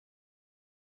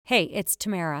Hey, it's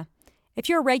Tamara. If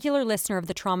you're a regular listener of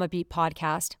the Trauma Beat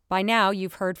podcast, by now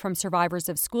you've heard from survivors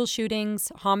of school shootings,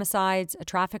 homicides, a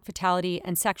traffic fatality,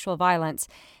 and sexual violence,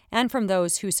 and from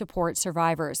those who support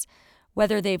survivors.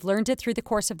 Whether they've learned it through the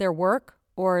course of their work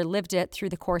or lived it through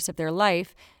the course of their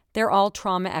life, they're all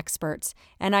trauma experts,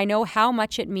 and I know how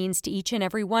much it means to each and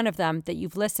every one of them that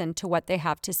you've listened to what they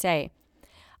have to say.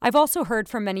 I've also heard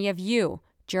from many of you,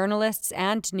 journalists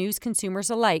and news consumers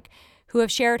alike, who have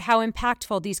shared how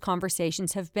impactful these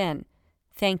conversations have been.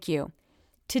 Thank you.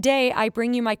 Today, I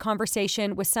bring you my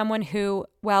conversation with someone who,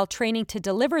 while training to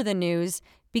deliver the news,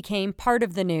 became part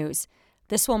of the news.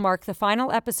 This will mark the final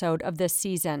episode of this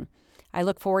season. I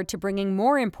look forward to bringing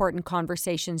more important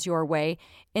conversations your way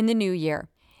in the new year.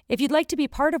 If you'd like to be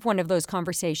part of one of those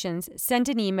conversations, send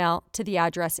an email to the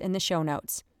address in the show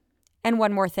notes. And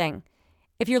one more thing.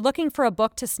 If you're looking for a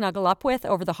book to snuggle up with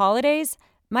over the holidays,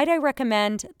 might I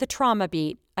recommend The Trauma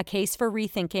Beat, A Case for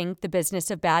Rethinking the Business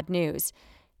of Bad News.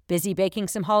 Busy baking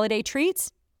some holiday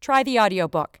treats? Try the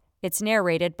audiobook. It's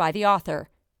narrated by the author,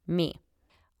 me.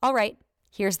 All right,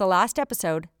 here's the last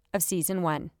episode of Season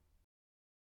 1.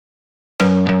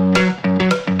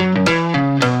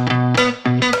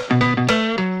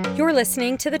 You're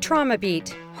listening to The Trauma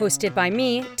Beat, hosted by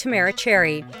me, Tamara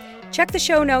Cherry. Check the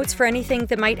show notes for anything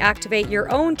that might activate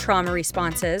your own trauma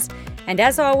responses. And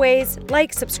as always,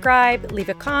 like, subscribe, leave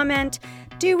a comment,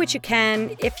 do what you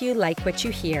can if you like what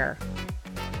you hear.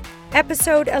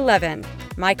 Episode 11,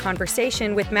 my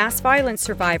conversation with mass violence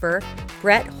survivor,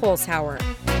 Brett Holzhauer.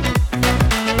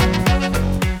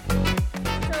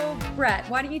 So, Brett,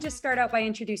 why don't you just start out by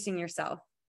introducing yourself?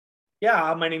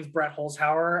 Yeah, my name's Brett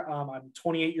Holzhauer. I'm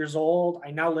 28 years old.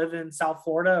 I now live in South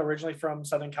Florida, originally from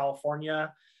Southern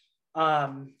California.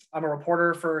 I'm a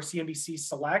reporter for CNBC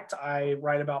Select. I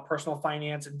write about personal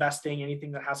finance, investing,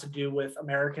 anything that has to do with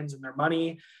Americans and their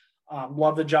money.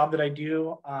 Love the job that I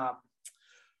do.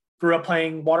 Grew up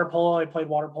playing water polo. I played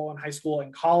water polo in high school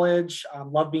and college.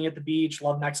 Love being at the beach,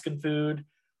 love Mexican food.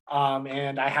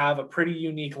 And I have a pretty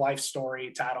unique life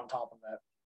story to add on top of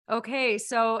it. Okay,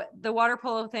 so the water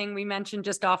polo thing we mentioned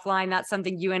just offline, that's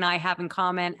something you and I have in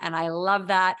common, and I love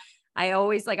that. I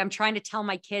always I'm trying to tell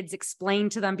my kids, explain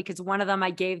to them, because one of them, I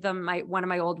gave them one of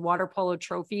my old water polo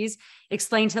trophies,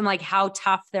 explain to them how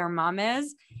tough their mom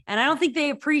is. And I don't think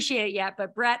they appreciate it yet,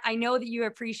 but Brett, I know that you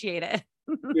appreciate it.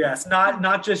 Yes,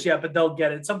 not just yet, but they'll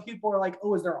get it. Some people are like,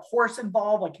 oh, is there a horse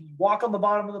involved? Can you walk on the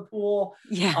bottom of the pool?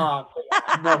 Yeah.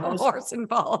 Horse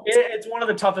involved. It's one of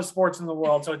the toughest sports in the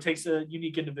world. So it takes a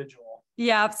unique individual.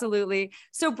 Yeah, absolutely.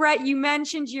 So Brett, you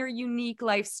mentioned your unique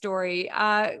life story.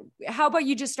 How about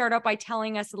you just start out by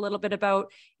telling us a little bit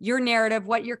about your narrative,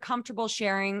 what you're comfortable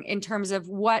sharing in terms of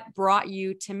what brought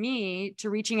you to me, to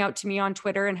reaching out to me on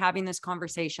Twitter and having this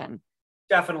conversation?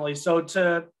 Definitely. So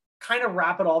to kind of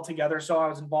wrap it all together. So I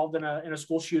was involved in a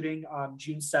school shooting on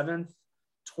June 7th,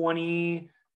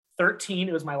 2013.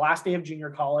 It was my last day of junior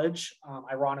college,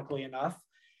 ironically enough.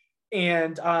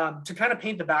 And to kind of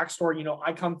paint the backstory,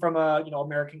 I come from a,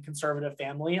 American conservative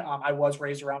family. I was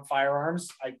raised around firearms.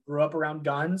 I grew up around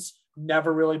guns,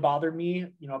 never really bothered me,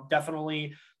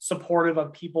 definitely supportive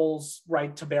of people's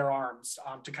right to bear arms,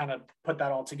 to kind of put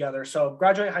that all together. So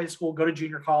graduate high school, go to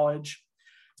junior college.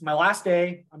 It's my last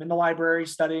day. I'm in the library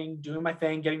studying, doing my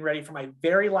thing, getting ready for my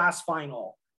very last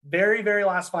final. Very, very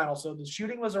last final. So the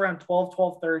shooting was around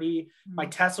 12:30. My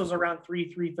test was around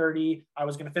 3:30. I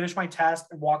was going to finish my test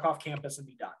and walk off campus and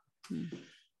be done.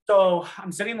 So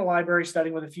I'm sitting in the library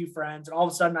studying with a few friends, and all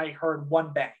of a sudden I heard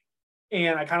one bang.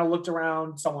 And I kind of looked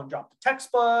around. Someone dropped a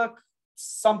textbook.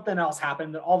 Something else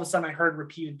happened. And all of a sudden I heard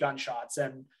repeated gunshots.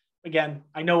 And again,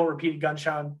 I know what repeated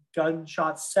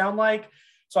gunshots sound like.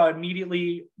 So I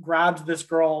immediately grabbed this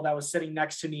girl that was sitting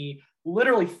next to me,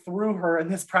 literally threw her in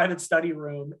this private study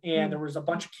room. And there was a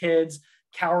bunch of kids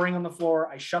cowering on the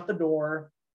floor. I shut the door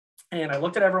and I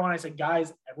looked at everyone. I said,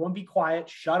 guys, everyone be quiet,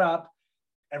 shut up.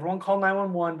 Everyone call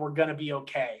 911. We're going to be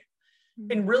okay.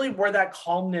 And really where that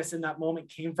calmness in that moment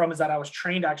came from is that I was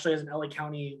trained actually as an LA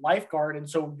County lifeguard. And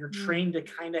so you're trained to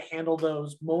kind of handle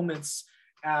those moments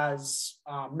as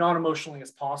non-emotionally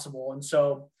as possible. And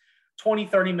so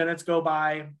 20-30 minutes go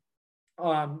by,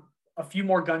 a few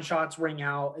more gunshots ring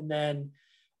out, and then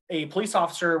a police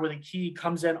officer with a key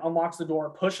comes in, unlocks the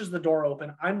door, pushes the door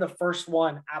open. I'm the first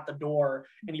one at the door,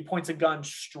 and he points a gun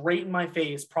straight in my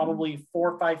face, probably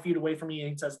 4 or 5 feet away from me, and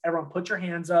he says, everyone put your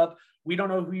hands up. We don't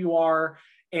know who you are.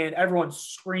 And everyone's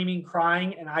screaming,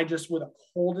 crying. And I just, with a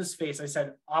coldest face, I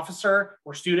said, officer,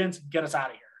 we're students, get us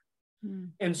out of here.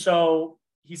 And so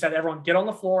he said, everyone get on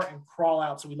the floor and crawl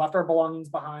out. So we left our belongings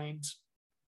behind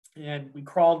and we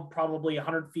crawled probably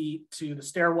 100 feet to the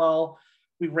stairwell,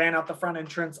 We ran out the front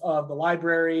entrance of the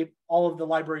library. All of the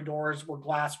library doors were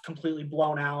glass completely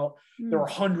blown out. There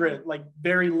were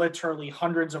very literally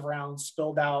hundreds of rounds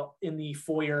spilled out in the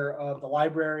foyer of the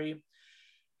library.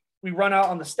 We run out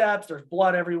on the steps. There's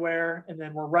blood everywhere. And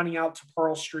then we're running out to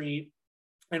Pearl Street,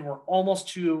 and we're almost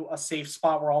to a safe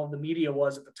spot where all of the media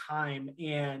was at the time.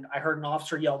 And I heard an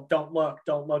officer yell, "Don't look,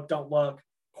 don't look, don't look."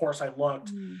 Of course I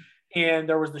looked. And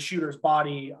there was the shooter's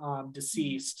body,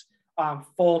 deceased,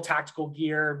 full tactical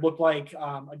gear, looked like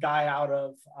a guy out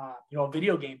of a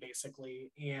video game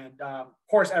basically. And of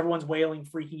course everyone's wailing,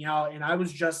 freaking out, and I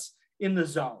was just in the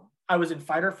zone. I was in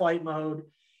fight or flight mode,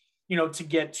 to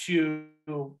get to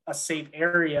a safe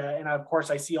area. And of course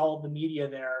I see all of the media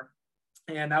there,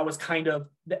 and that was kind of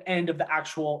the end of the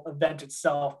actual event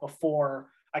itself before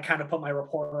I kind of put my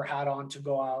reporter hat on to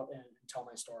go out and tell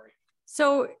my story.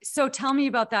 So tell me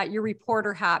about that, your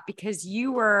reporter hat, because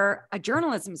you were a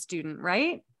journalism student,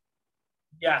 right?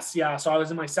 Yes. Yeah. So I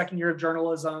was in my second year of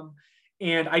journalism,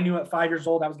 and I knew at 5 years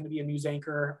old I was going to be a news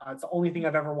anchor. It's the only thing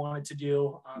I've ever wanted to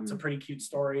do. It's a pretty cute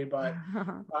story, but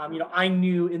I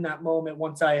knew in that moment,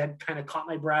 once I had kind of caught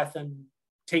my breath and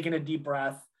taken a deep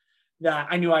breath, that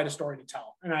I knew I had a story to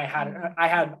tell, and I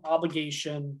had an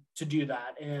obligation to do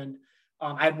that. And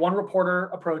I had one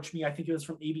reporter approach me. I think it was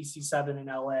from ABC7 in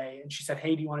LA. And she said,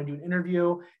 "Hey, do you want to do an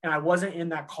interview?" And I wasn't in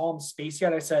that calm space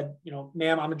yet. I said,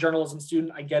 "Ma'am, I'm a journalism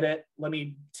student. I get it. Let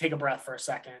me take a breath for a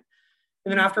second."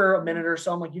 And then after a minute or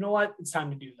so, I'm like, you know what? It's time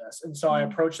to do this. And so I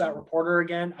approached that reporter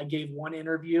again. I gave one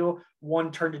interview,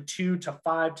 one turned to 2 to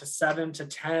 5 to 7 to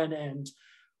 10. And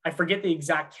I forget the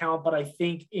exact count, but I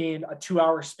think in a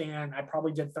 2-hour span, I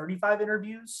probably did 35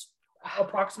 interviews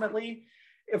approximately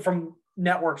from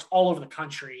networks all over the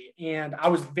country. And I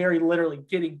was very literally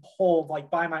getting pulled like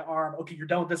by my arm. "Okay, you're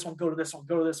done with this one. Go to this one,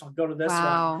 go to this one, go to this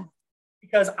one."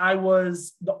 Because I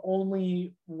was the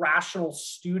only rational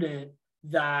student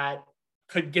that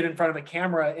could get in front of a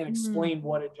camera and explain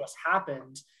what had just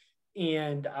happened.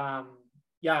 And it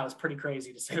was pretty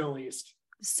crazy to say the least.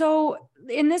 So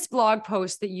in this blog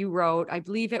post that you wrote, I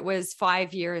believe it was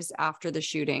 5 years after the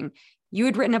shooting, you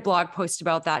had written a blog post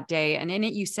about that day. And in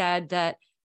it, you said that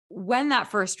when that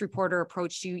first reporter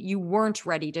approached you, you weren't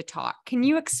ready to talk. Can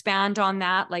you expand on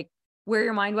that? Like where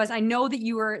your mind was? I know that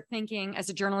you were thinking as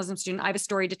a journalism student, I have a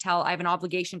story to tell. I have an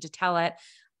obligation to tell it.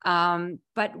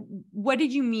 But what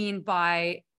did you mean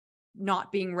by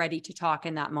not being ready to talk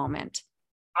in that moment?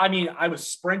 I mean, I was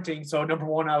sprinting. So number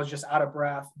one, I was just out of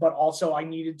breath, but also I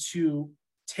needed to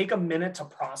take a minute to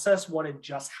process what had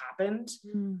just happened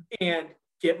and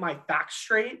get my facts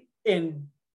straight and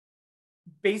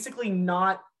basically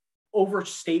not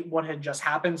overstate what had just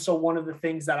happened. So one of the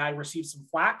things that I received some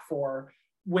flack for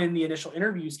when the initial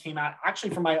interviews came out,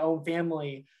 actually from my own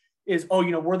family, is,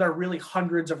 were there really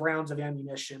hundreds of rounds of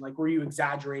ammunition? Like, were you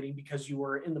exaggerating because you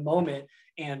were in the moment?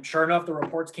 And sure enough, the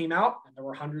reports came out and there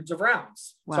were hundreds of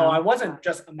rounds. Wow. So I wasn't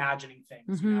just imagining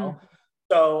things,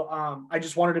 So I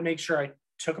just wanted to make sure I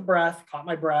took a breath, caught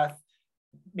my breath,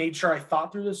 made sure I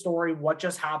thought through the story, what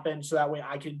just happened, so that way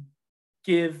I could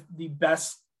give the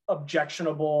best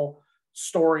objectionable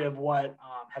story of what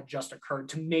had just occurred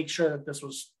to make sure that this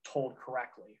was told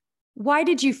correctly. Why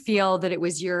did you feel that it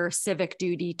was your civic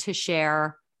duty to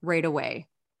share right away?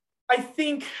 I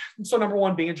think, so number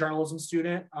one, being a journalism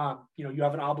student, you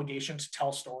have an obligation to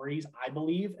tell stories, I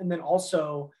believe. And then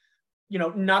also,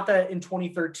 not that in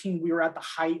 2013, we were at the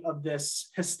height of this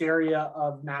hysteria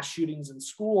of mass shootings in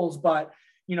schools, but,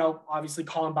 obviously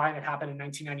Columbine had happened in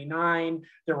 1999.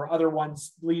 There were other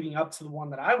ones leading up to the one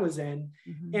that I was in.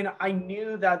 And I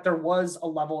knew that there was a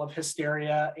level of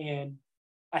hysteria, and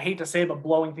I hate to say it, but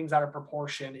blowing things out of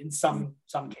proportion in some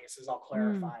cases, I'll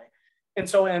clarify. And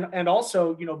so, and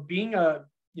also, being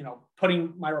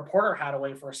putting my reporter hat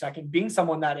away for a second, being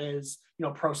someone that is,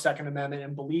 pro Second Amendment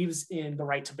and believes in the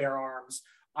right to bear arms,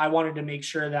 I wanted to make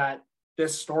sure that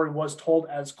this story was told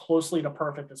as closely to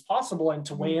perfect as possible. And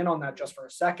to weigh in on that just for a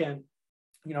second,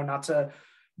 not to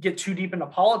get too deep into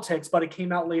politics, but it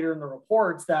came out later in the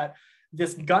reports that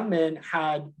this gunman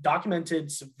had documented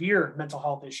severe mental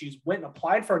health issues, went and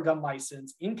applied for a gun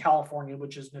license in California,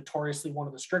 which is notoriously one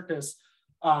of the strictest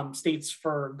states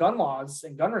for gun laws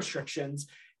and gun restrictions,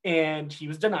 and he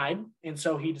was denied. And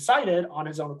so he decided on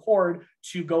his own accord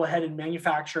to go ahead and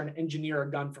manufacture and engineer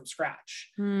a gun from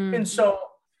scratch. And so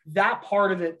that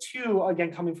part of it too,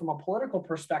 again, coming from a political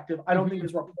perspective, I don't think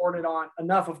is reported on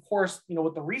enough. Of course,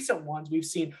 with the recent ones, we've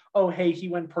seen, oh, hey, he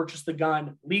went and purchased the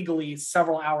gun legally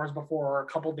several hours before or a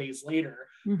couple days later.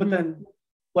 But then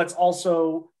let's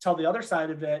also tell the other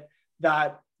side of it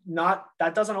that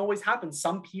doesn't always happen.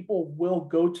 Some people will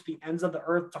go to the ends of the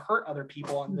earth to hurt other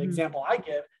people. And the example I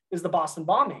give is the Boston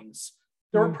bombings.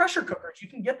 There were pressure cookers. You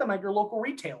can get them at your local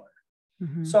retailer.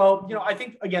 Mm-hmm. So, I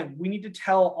think, again, we need to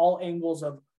tell all angles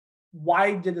of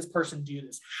why did this person do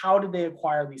this? How did they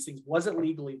acquire these things? Was it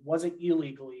legally? Was it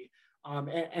illegally?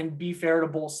 And be fair to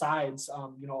both sides,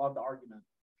 of the argument.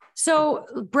 So,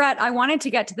 Brett, I wanted to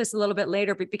get to this a little bit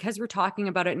later, but because we're talking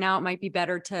about it now, it might be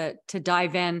better to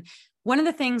dive in. One of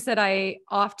the things that I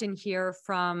often hear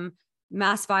from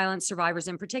mass violence survivors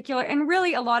in particular, and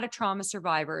really a lot of trauma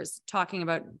survivors talking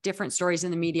about different stories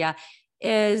in the media,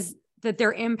 is that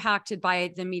they're impacted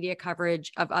by the media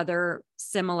coverage of other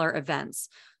similar events.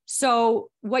 So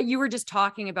what you were just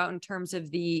talking about in terms of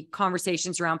the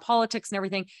conversations around politics and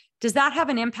everything, does that have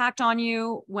an impact on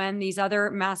you when these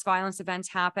other mass violence events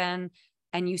happen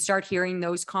and you start hearing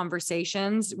those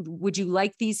conversations? Would you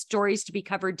like these stories to be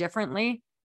covered differently?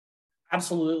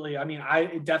 Absolutely. I mean,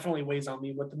 it definitely weighs on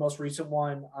me. With the most recent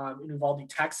one in Uvalde,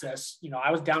 Texas,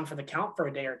 I was down for the count for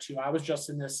a day or two. I was just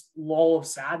in this lull of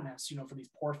sadness, for these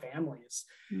poor families.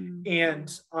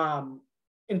 And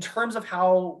in terms of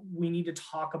how we need to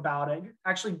talk about it,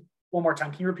 actually, one more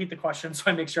time, can you repeat the question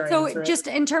so I make sure I answer it? So just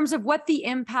in terms of what the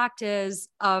impact is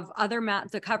of other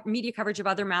media coverage of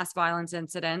other mass violence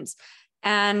incidents,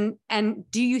 and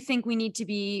do you think we need to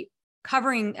be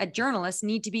journalists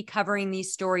need to be covering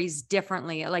these stories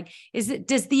differently? Like,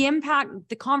 does the impact,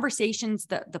 the conversations,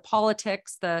 the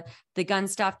politics, the gun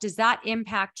stuff, does that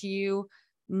impact you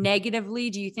negatively?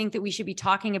 Do you think that we should be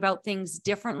talking about things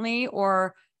differently?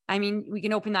 Or, I mean, we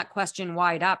can open that question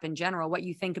wide up in general, what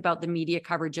you think about the media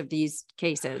coverage of these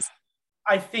cases.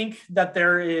 I think that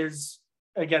there is,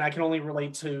 again, I can only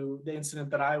relate to the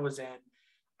incident that I was in.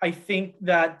 I think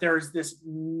that there's this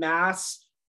mass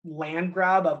land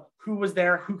grab of who was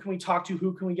there, who can we talk to,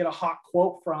 who can we get a hot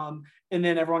quote from, and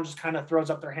then everyone just kind of throws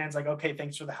up their hands like, okay,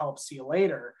 thanks for the help, see you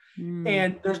later.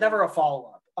 And there's never a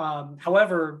follow-up.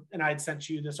 However, and I had sent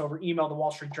you this over email, the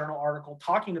Wall Street Journal article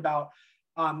talking about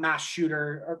mass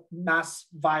shooter or mass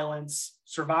violence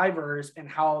survivors and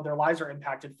how their lives are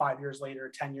impacted 5 years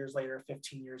later, 10 years later,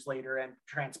 15 years later. And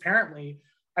transparently,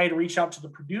 I had reached out to the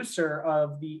producer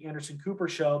of the Anderson Cooper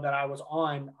show that I was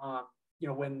on,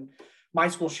 when my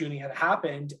school shooting had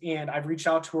happened. And I've reached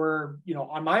out to her,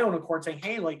 on my own accord saying,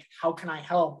 hey, like, how can I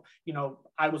help?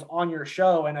 I was on your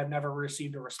show and I've never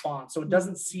received a response. So it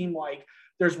doesn't seem like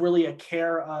there's really a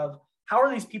care of how are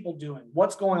these people doing?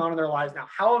 What's going on in their lives now?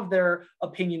 How have their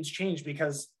opinions changed?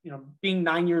 Because, being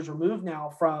 9 years removed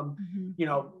now from,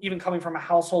 even coming from a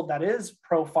household that is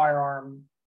pro firearm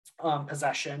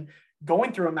possession,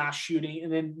 going through a mass shooting,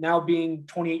 and then now being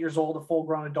 28 years old, a full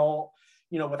grown adult,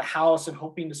 with a house and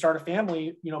hoping to start a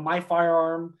family, my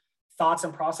firearm thoughts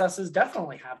and processes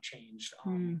definitely have changed.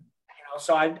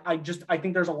 So I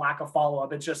think there's a lack of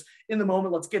follow-up. It's just in the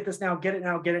moment, let's get this now, get it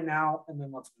now, and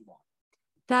then let's move on.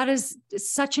 That is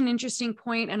such an interesting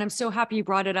point, and I'm so happy you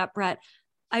brought it up, Brett.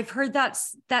 I've heard that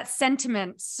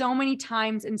sentiment so many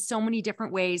times in so many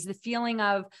different ways, the feeling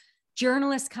of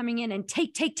journalists coming in and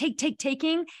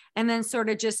taking, and then sort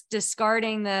of just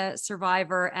discarding the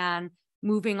survivor and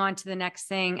moving on to the next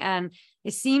thing. And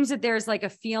it seems that there's like a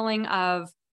feeling of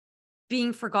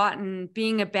being forgotten,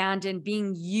 being abandoned,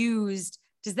 being used.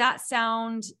 Does that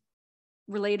sound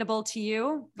relatable to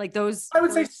you? Like those? I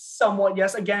would say somewhat,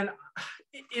 yes. Again,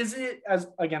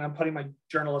 I'm putting my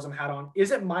journalism hat on.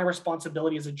 Is it my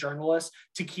responsibility as a journalist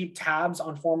to keep tabs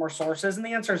on former sources? And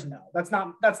the answer is no. That's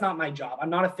not my job.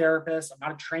 I'm not a therapist. I'm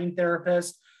not a trained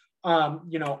therapist.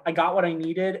 I got what I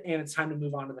needed, and it's time to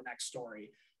move on to the next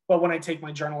story. But when I take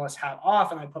my journalist hat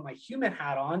off and I put my human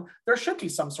hat on, there should be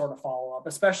some sort of follow-up,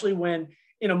 especially when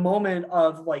in a moment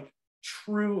of like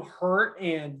true hurt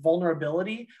and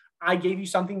vulnerability, I gave you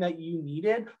something that you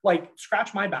needed, like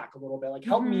scratch my back a little bit, like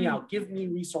help me out, give me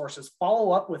resources,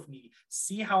 follow up with me,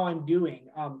 see how I'm doing,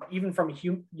 even from a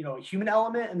human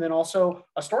element, and then also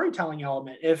a storytelling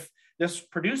element. If this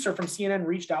producer from CNN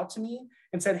reached out to me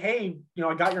and said, hey,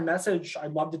 I got your message,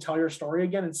 I'd love to tell your story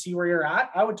again and see where you're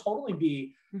at, I would totally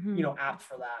be, apt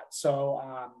for that. So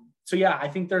yeah, I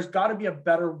think there's got to be a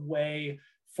better way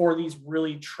for these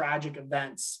really tragic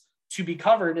events to be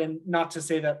covered. And not to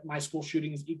say that my school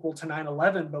shooting is equal to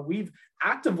 9/11, but we've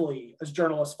actively, as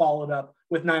journalists, followed up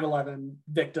with 9/11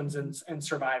 victims and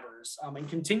survivors, and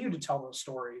continue to tell those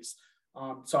stories.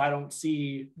 So I don't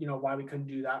see, why we couldn't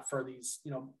do that for these,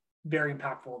 very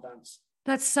impactful events.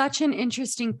 That's such an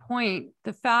interesting point.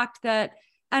 The fact that,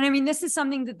 and I mean, this is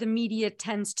something that the media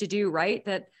tends to do, right?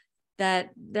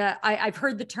 I've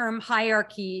heard the term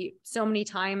hierarchy so many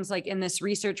times, like in this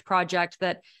research project,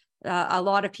 that A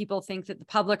lot of people think that the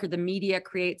public or the media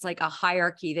creates like a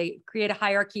hierarchy. They create a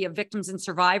hierarchy of victims and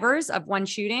survivors of one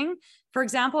shooting, for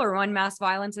example, or one mass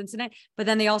violence incident, but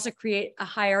then they also create a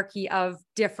hierarchy of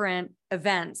different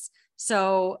events.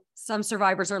 So some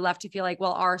survivors are left to feel like,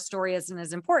 well, our story isn't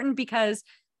as important because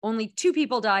only 2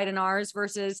 people died in ours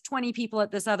versus 20 people at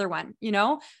this other one, you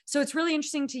know? So it's really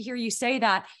interesting to hear you say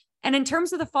that. And in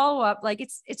terms of the follow-up, like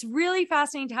it's really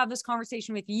fascinating to have this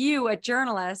conversation with you, a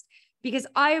journalist, because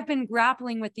I have been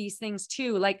grappling with these things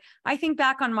too. Like, I think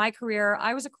back on my career,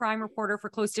 I was a crime reporter for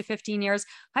close to 15 years.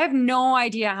 I have no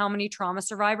idea how many trauma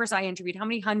survivors I interviewed, how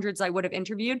many hundreds I would have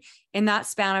interviewed in that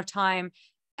span of time.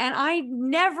 And I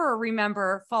never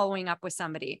remember following up with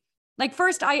somebody. Like,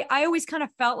 first, I always kind of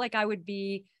felt like I would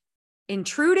be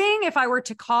intruding if I were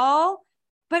to call,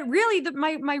 but really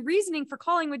my reasoning for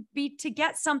calling would be to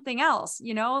get something else,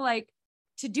 you know, like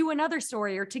to do another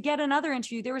story or to get another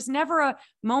interview. There was never a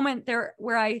moment there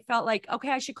where I felt like, okay,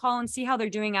 I should call and see how they're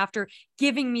doing after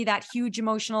giving me that huge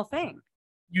emotional thing.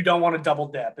 You don't want to double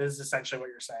dip is essentially what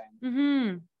you're saying.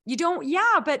 Mm-hmm. You don't,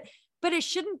 yeah, but it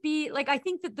shouldn't be like, I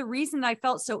think that the reason I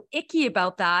felt so icky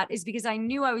about that is because I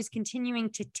knew I was continuing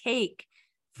to take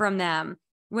from them,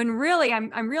 when really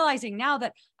I'm realizing now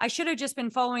that I should have just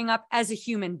been following up as a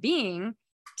human being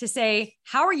to say,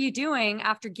 how are you doing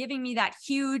after giving me that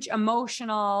huge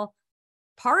emotional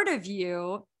part of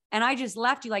you? And I just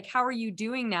left you like, how are you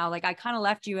doing now? Like, I kind of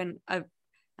left you in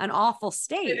an awful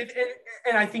state.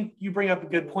 And I think you bring up a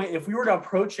good point. If we were to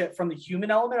approach it from the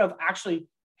human element of actually,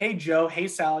 hey, Joe, hey,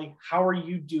 Sally, how are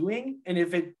you doing? And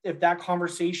if that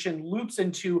conversation loops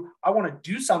into, I want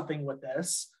to do something with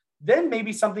this, then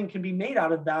maybe something can be made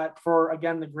out of that for,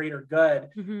 again, the greater good.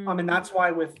 Mm-hmm. And that's why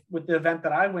with the event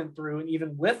that I went through, and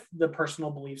even with the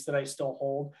personal beliefs that I still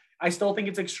hold, I still think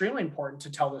it's extremely important to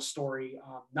tell this story,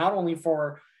 not only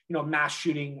for, you know, mass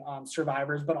shooting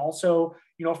survivors, but also,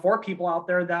 you know, for people out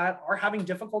there that are having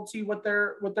difficulty with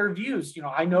their views. You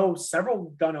know, I know several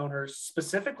gun owners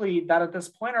specifically that at this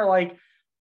point are like,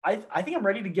 I think I'm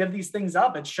ready to give these things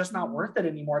up. It's just not worth it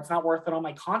anymore. It's not worth it on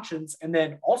my conscience. And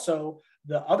then also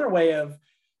the other way of,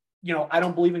 you know, I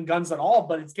don't believe in guns at all,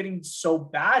 but it's getting so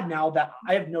bad now that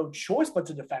I have no choice but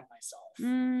to defend myself.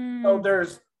 So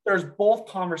there's both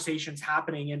conversations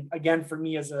happening. And again, for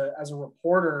me as a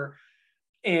reporter,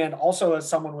 and also as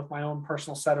someone with my own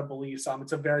personal set of beliefs,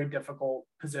 it's a very difficult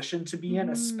position to be in,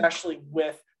 especially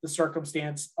with the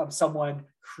circumstance of someone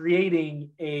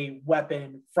creating a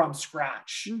weapon from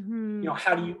scratch. You know,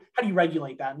 how do you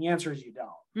regulate that? And the answer is you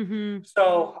don't.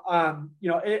 So, you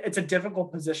know, it's a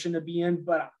difficult position to be in,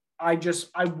 but I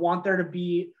want there to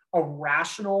be a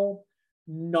rational,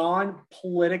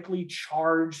 non-politically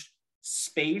charged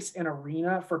space and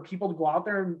arena for people to go out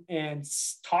there and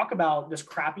talk about this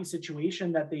crappy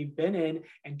situation that they've been in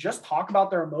and just talk about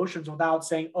their emotions without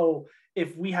saying, oh,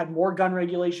 if we had more gun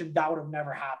regulation, that would have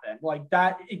never happened. Like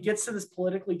that, it gets to this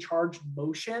politically charged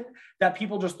motion that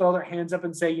people just throw their hands up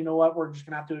and say, you know what, we're just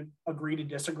gonna have to agree to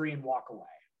disagree and walk away.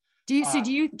 Do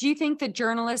you think that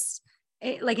journalists,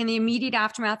 like in the immediate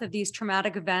aftermath of these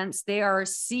traumatic events, they are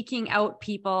seeking out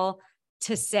people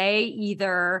to say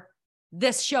either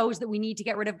this shows that we need to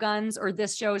get rid of guns or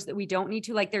this shows that we don't need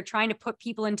to? Like, they're trying to put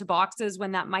people into boxes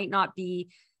when that might not be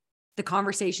the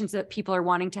conversations that people are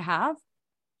wanting to have?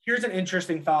 Here's an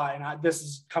interesting thought, and this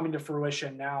is coming to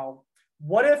fruition now.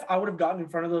 What if I would have gotten in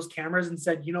front of those cameras and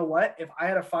said, you know what, if I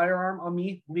had a firearm on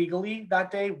me legally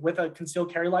that day with a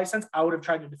concealed carry license, I would have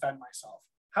tried to defend myself?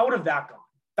 How would have that gone?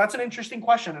 That's an interesting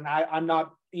question. And I'm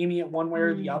not aiming it one way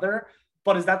or the other,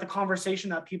 but is that the conversation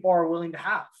that people are willing to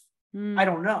have? I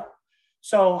don't know.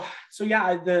 So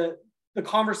yeah, the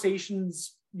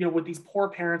conversations, you know, with these poor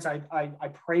parents, I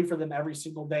pray for them every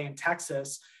single day in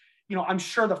Texas. You know, I'm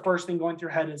sure the first thing going through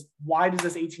your head is, why does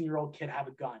this 18-year-old kid have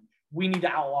a gun? We need to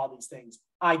outlaw these things.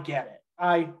 I get it.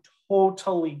 I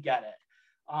totally get it.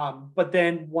 But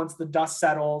then once the dust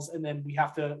settles, and then we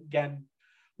have to, again,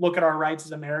 look at our rights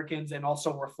as Americans and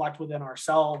also reflect within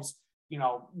ourselves, you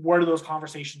know, where do those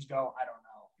conversations go? I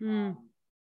don't know.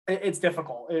 It's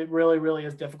difficult. It really, really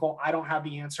is difficult. I don't have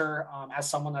the answer as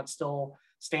someone that still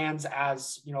stands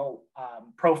as, you know,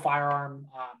 pro firearm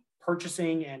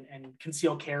purchasing and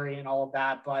concealed carry and all of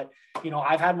that. But, you know,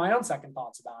 I've had my own second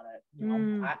thoughts about it. You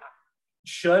know, I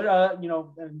should, you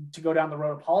know, and to go down the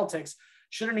road of politics,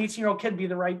 should an 18-year-old kid be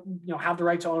have the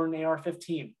right to own an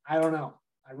AR-15? I don't know.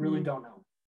 I really don't know.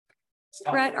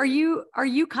 Brett, are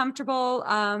you comfortable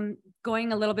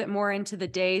going a little bit more into the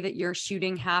day that your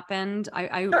shooting happened?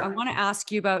 I want to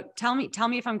ask you about, tell me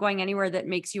if I'm going anywhere that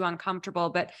makes you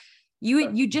uncomfortable, but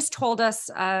you just told us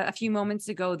a few moments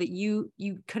ago that you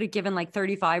could have given like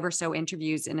 35 or so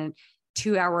interviews in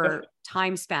 2-hour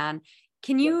time span.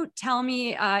 Can you tell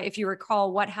me, if you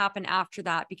recall, what happened after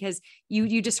that? Because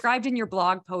you described in your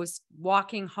blog post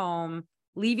walking home,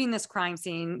 leaving this crime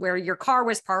scene where your car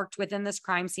was parked within this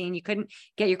crime scene. You couldn't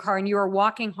get your car and you were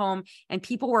walking home and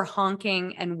people were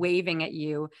honking and waving at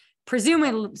you,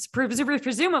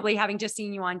 presumably having just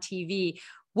seen you on TV.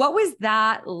 What was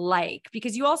that like?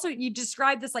 Because you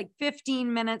described this like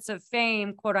 15 minutes of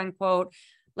fame, quote unquote.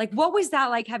 Like, what was that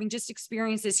like, having just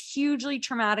experienced this hugely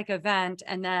traumatic event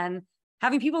and then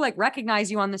having people like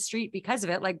recognize you on the street because of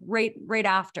it, like right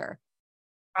after?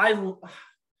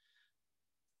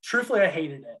 Truthfully, I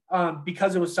hated it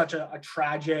because it was such a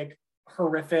tragic,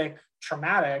 horrific,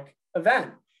 traumatic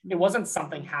event. It wasn't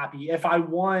something happy. If I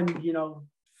won,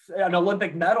 an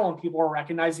Olympic medal and people were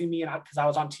recognizing me and because I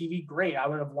was on TV, great. I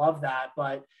would have loved that.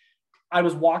 But I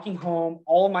was walking home.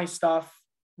 All of my stuff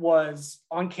was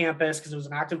on campus because it was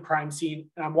an active crime scene.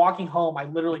 And I'm walking home. I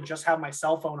literally just have my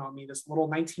cell phone on me, this little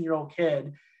 19-year-old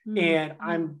kid. And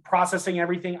I'm processing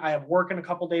everything. I have work in a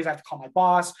couple of days. I have to call my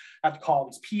boss. I have to call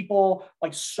these people.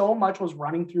 Like, so much was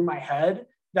running through my head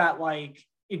that like,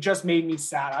 it just made me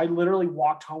sad. I literally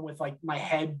walked home with like my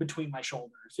head between my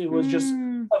shoulders. It was just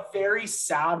a very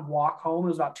sad walk home. It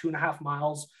was about 2.5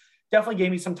 miles. Definitely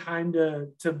gave me some time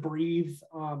to breathe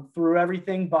through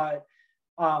everything. But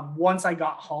once I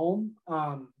got home,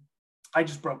 I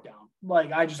just broke down.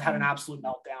 Like, I just had an absolute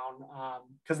meltdown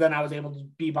because then I was able to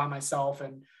be by myself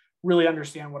and really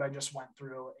understand what I just went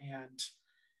through. And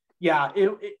yeah,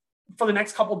 it for the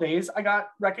next couple of days, I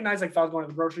got recognized. Like, if I was going to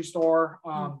the grocery store,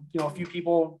 a few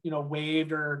people,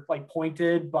 waved or like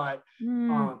pointed, but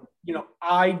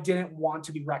I didn't want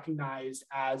to be recognized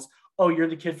as, oh, you're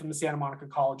the kid from the Santa Monica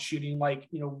College shooting. Like,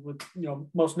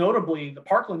 most notably the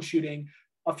Parkland shooting.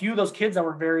 A few of those kids that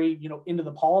were very, into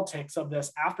the politics of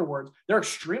this afterwards, they're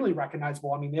extremely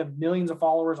recognizable. I mean, they have millions of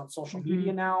followers on social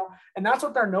media now, and that's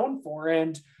what they're known for.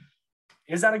 And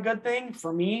is that a good thing?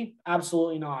 For me,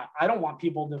 absolutely not. I don't want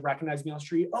people to recognize me on the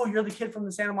street. Oh, you're the kid from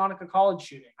the Santa Monica College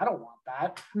shooting. I don't want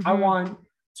that. I want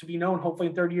to be known, hopefully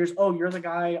in 30 years, oh, you're the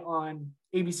guy on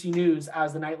ABC News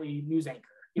as the nightly news anchor,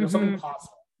 something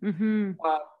positive.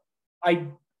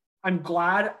 I'm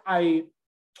glad I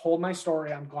told my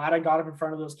story. I'm glad I got up in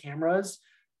front of those cameras.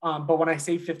 But when I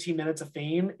say 15 minutes of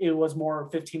fame, it was more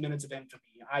 15 minutes of infamy.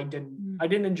 I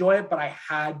didn't enjoy it, but I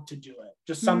had to do it.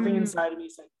 Just something inside of me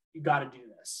said, you got to do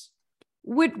this.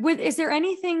 Is there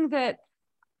anything that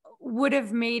would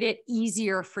have made it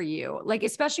easier for you? Like,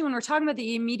 especially when we're talking about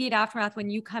the immediate aftermath, when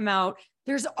you come out,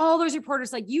 there's all those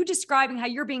reporters, like you describing how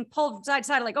you're being pulled from side to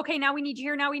side, like, okay, now we need you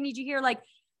here. Now we need you here. Like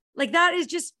that is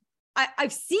just,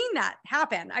 I've seen that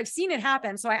happen. I've seen it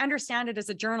happen. So I understand it as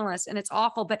a journalist, and it's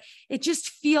awful, but it just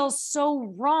feels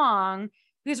so wrong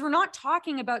because we're not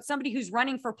talking about somebody who's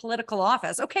running for political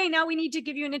office. Okay, now we need to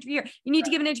give you an interview here. You need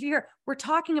to give an interview here. We're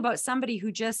talking about somebody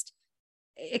who just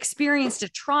experienced a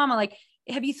trauma. Like,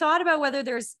 have you thought about whether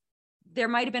there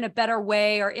might've been a better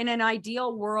way, or in an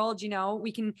ideal world,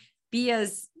 we can be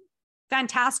as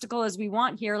fantastical as we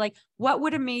want here? Like, what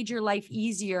would have made your life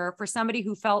easier for somebody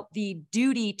who felt the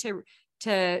duty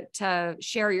to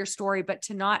share your story, but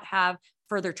to not have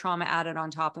further trauma added on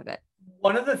top of it?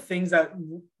 One of the things that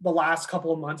the last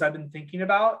couple of months I've been thinking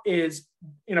about is,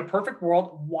 in a perfect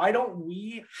world, why don't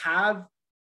we have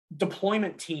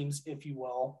deployment teams, if you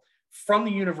will, from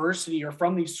the university or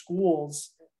from these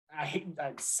schools?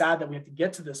 It's sad that we have to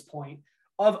get to this point,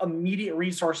 of immediate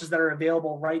resources that are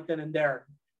available right then and there.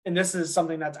 And this is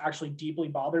something that's actually deeply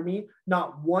bothered me.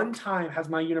 Not one time has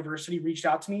my university reached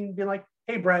out to me and been like,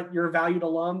 hey, Brett, you're a valued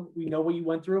alum. We know what you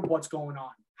went through. What's going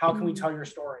on? How can we tell your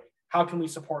story? How can we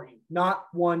support you? Not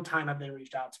one time have they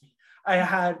reached out to me. I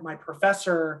had my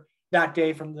professor that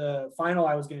day from the final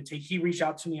I was going to take. He reached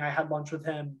out to me. I had lunch with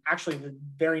him actually the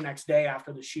very next day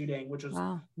after the shooting, which was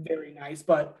very nice,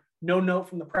 but no note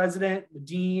from the president, the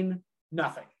dean,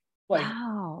 nothing. Like,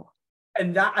 wow.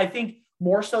 And that, I think,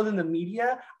 more so than the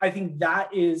media, I think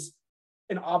that is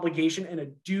an obligation and a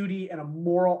duty and a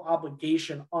moral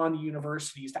obligation on the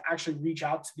universities to actually reach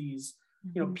out to these,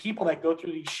 people that go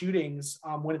through these shootings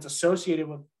when it's associated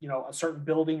with, a certain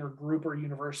building or group or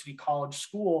university, college,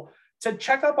 school, to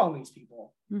check up on these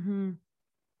people.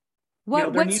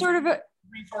 What sort of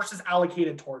resources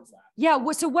allocated towards that? Yeah.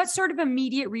 So what sort of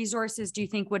immediate resources do you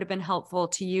think would have been helpful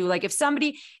to you? Like, if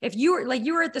you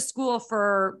were at the school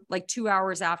for like 2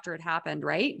 hours after it happened,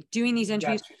 right? Doing these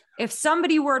interviews. Yes. If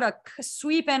somebody were to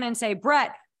sweep in and say,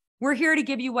 Brett, we're here to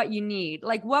give you what you need.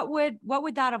 Like, what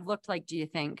would that have looked like, do you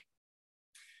think?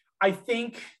 I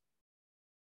think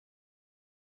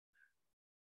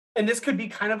and this could be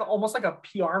kind of almost like a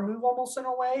PR move, almost in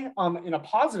a way, in a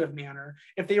positive manner.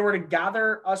 If they were to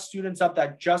gather us students up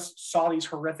that just saw these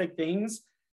horrific things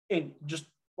and just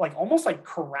like almost like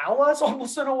corral us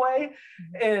almost in a way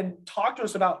and talk to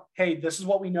us about, hey, this is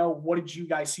what we know. What did you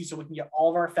guys see? So we can get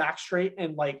all of our facts straight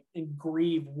and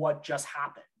grieve what just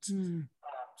happened.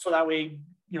 So that way,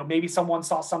 maybe someone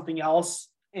saw something else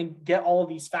and get all of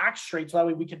these facts straight. So that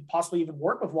way we could possibly even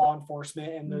work with law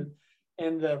enforcement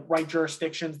and the right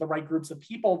jurisdictions, the right groups of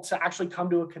people to actually come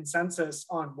to a consensus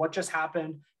on what just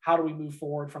happened. How do we move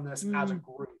forward from this as a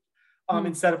group?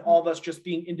 Instead of all of us just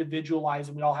being individualized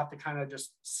and we all have to kind of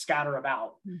just scatter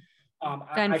about.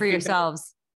 Fend for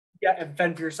yourselves. And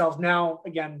fend for yourselves. Now,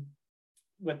 again,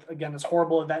 with this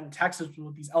horrible event in Texas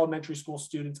with these elementary school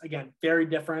students, again, very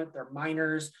different. They're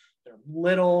minors, they're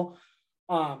little.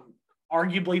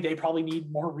 Arguably, they probably need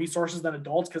more resources than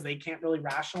adults because they can't really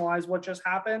rationalize what just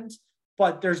happened.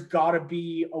 But there's got to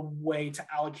be a way to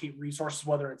allocate resources,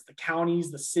 whether it's the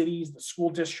counties, the cities, the school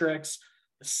districts,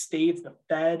 the states, the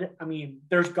Fed. I mean,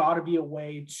 there's got to be a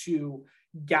way to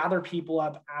gather people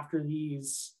up after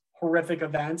these horrific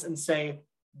events and say,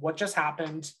 what just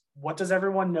happened? What does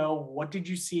everyone know? What did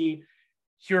you see?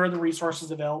 Here are the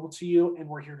resources available to you, and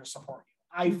we're here to support you.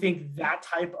 I think that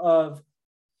type of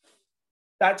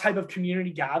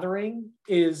community gathering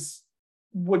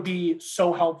would be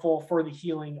so helpful for the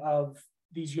healing of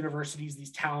these universities,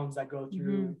 these towns that go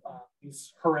through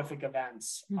these horrific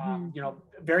events.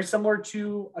 Very similar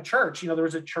to a church. There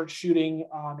was a church shooting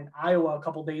in Iowa a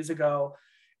couple of days ago,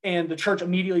 and the church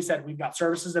immediately said, we've got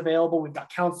services available, we've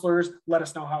got counselors, let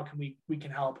us know how we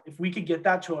can help. If we could get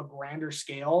that to a grander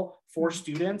scale for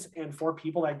students and for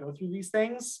people that go through these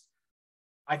things,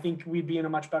 I think we'd be in a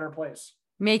much better place.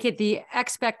 Make it the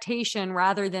expectation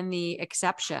rather than the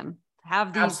exception.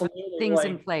 Have these things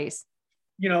in place.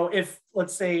 If,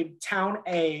 let's say, town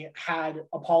A had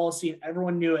a policy and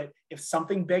everyone knew it, if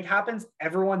something big happens,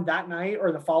 everyone that night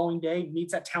or the following day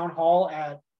meets at town hall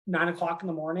at 9:00 in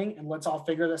the morning and let's all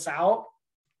figure this out.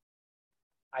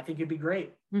 I think it'd be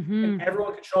great. And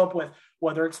everyone could show up with,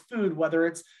 whether it's food, whether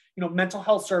it's, mental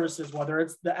health services, whether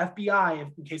it's the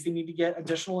FBI, in case they need to get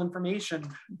additional information.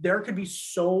 There could be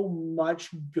so much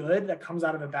good that comes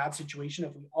out of a bad situation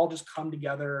if we all just come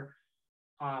together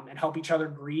and help each other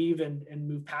grieve and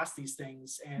move past these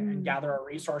things and gather our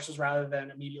resources rather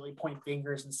than immediately point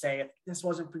fingers and say, if this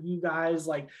wasn't for you guys,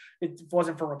 like it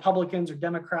wasn't for Republicans or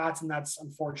Democrats. And that's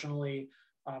unfortunately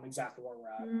exactly where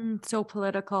we're at. So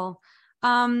political.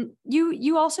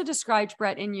 You also described,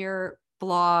 Brett, in your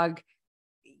blog,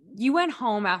 you went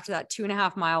home after that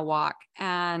 2.5 mile walk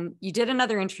and you did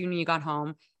another interview when you got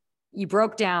home. You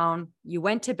broke down, you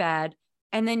went to bed,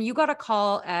 and then you got a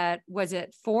call at, was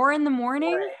it 4 a.m?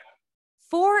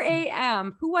 4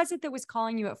 a.m. Who was it that was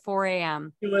calling you at 4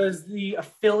 a.m.? It was I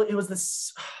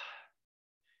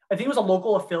think it was a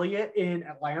local affiliate in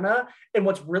Atlanta. And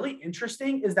what's really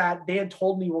interesting is that they had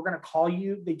told me, we're going to call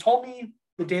you. They told me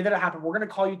the day that it happened, we're going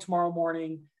to call you tomorrow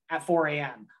morning at 4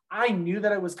 a.m. I knew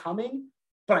that it was coming,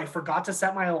 but I forgot to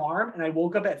set my alarm and I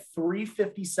woke up at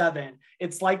 3:57.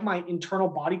 It's like my internal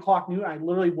body clock knew. I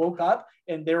literally woke up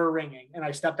and they were ringing and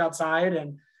I stepped outside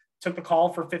and took the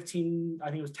call for 15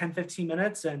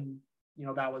 minutes. And,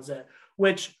 that was it,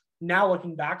 which now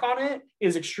looking back on it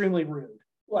is extremely rude.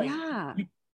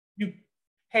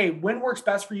 Hey, when works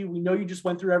best for you? We know you just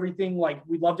went through everything. Like,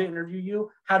 we'd love to interview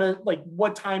you.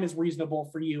 What time is reasonable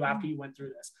for you after you went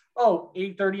through this?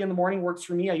 8:30 in the morning works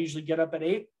for me. I usually get up at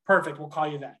 8. Perfect. We'll call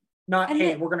you then.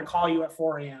 We're going to call you at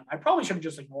 4 a.m. I probably should have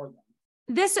just ignored them.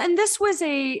 This was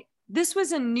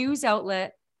a news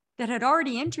outlet that had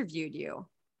already interviewed you.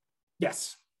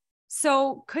 Yes.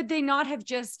 So could they not have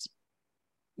just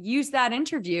used that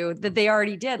interview that they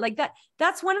already did? Like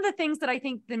that's one of the things that I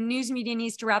think the news media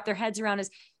needs to wrap their heads around is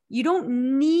you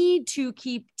don't need to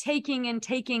keep taking and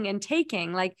taking and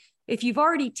taking. Like, if you've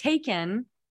already taken,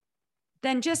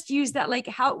 then just use that. Like,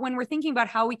 when we're thinking about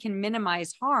how we can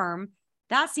minimize harm,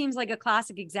 that seems like a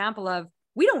classic example of,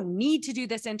 we don't need to do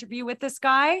this interview with this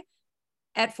guy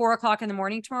at 4:00 in the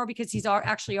morning tomorrow because he's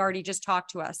actually already just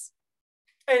talked to us.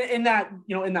 And in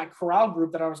that corral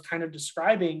group that I was kind of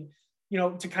describing,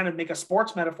 to kind of make a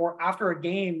sports metaphor, after a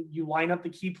game, you line up the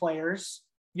key players,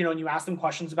 and you ask them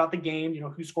questions about the game,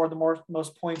 who scored the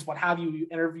most points, what have you. You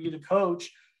interview the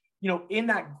coach. In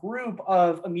that group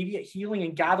of immediate healing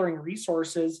and gathering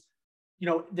resources,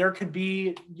 there could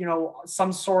be,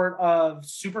 some sort of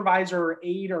supervisor or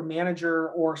aide or manager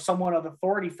or someone of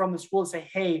authority from the school to say,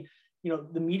 hey,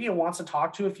 the media wants to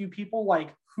talk to a few people,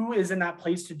 like, who is in that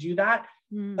place to do that?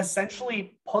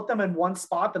 Essentially put them in one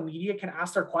spot. The media can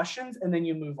ask their questions and then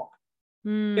you move on.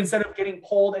 instead of getting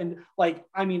pulled. And like,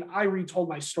 I mean, I retold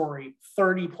my story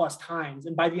 30 plus times.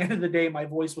 And by the end of the day, my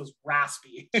voice was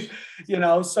raspy, you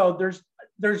know? So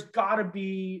there's gotta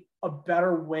be a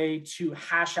better way to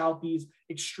hash out these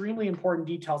extremely important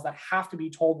details that have to be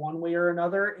told one way or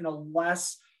another in a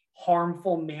less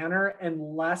harmful manner and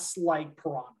less like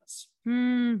piranhas.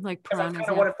 Like That's kind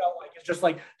of what it felt like. It's just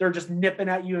like they're just nipping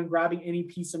at you and grabbing any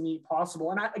piece of meat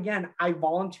possible. And I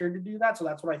volunteered to do that, so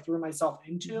that's what I threw myself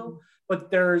into. But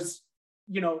there's,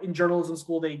 you know, in journalism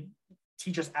school they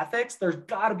teach us ethics. There's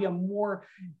got to be a more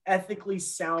ethically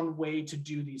sound way to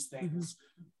do these things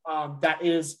that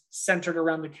is centered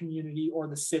around the community or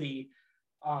the city,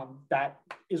 that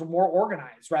is more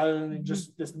organized rather than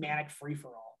just this manic free for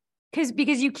all.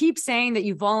 Because you keep saying that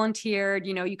you volunteered,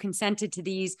 you know, you consented to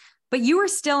these, but you were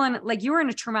still you were in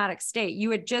a traumatic state.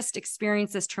 You had just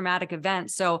experienced this traumatic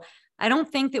event. So I don't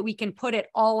think that we can put it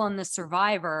all on the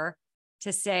survivor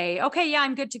to say, okay, yeah,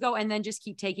 I'm good to go. And then just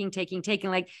keep taking.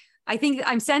 Like, I think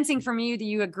I'm sensing from you that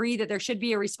you agree that there should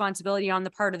be a responsibility on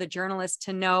the part of the journalist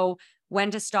to know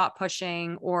when to stop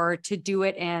pushing or to do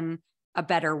it in a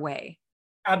better way.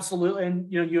 Absolutely.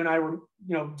 And, you know, you and I were,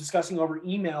 you know, discussing over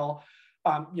email.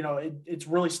 You know, it's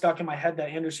really stuck in my head that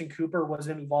Anderson Cooper was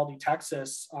in Uvalde,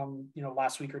 Texas, you know,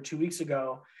 last week or 2 weeks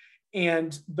ago.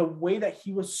 And the way that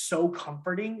he was so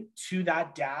comforting to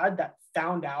that dad that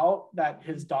found out that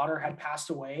his daughter had passed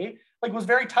away, like, was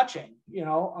very touching, you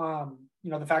know,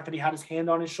 the fact that he had his hand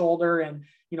on his shoulder and,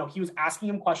 you know, he was asking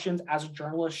him questions as a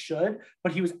journalist should,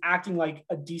 but he was acting like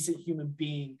a decent human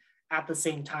being at the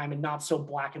same time and not so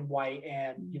black and white.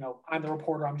 And, you know, I'm the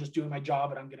reporter, I'm just doing my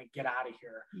job and I'm going to get out of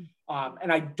here.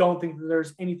 And I don't think that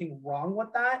there's anything wrong with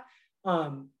that.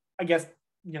 I guess,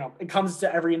 you know, it comes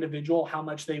to every individual, how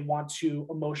much they want to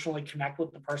emotionally connect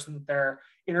with the person that they're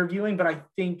interviewing. But I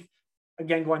think,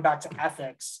 again, going back to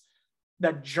ethics,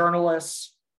 that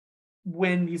journalists,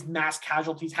 when these mass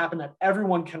casualties happen that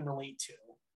everyone can relate to,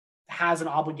 has an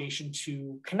obligation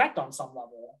to connect on some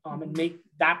level and make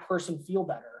that person feel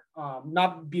better.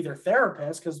 Not be their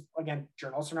therapist, because again,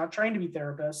 journalists are not trained to be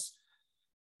therapists,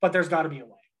 but there's got to be a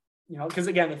way, you know, because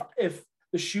again, if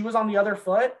the shoe was on the other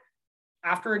foot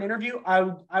after an interview, I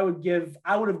would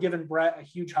have given Brett a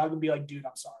huge hug and be like, dude,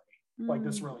 I'm sorry. Like,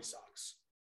 this really sucks.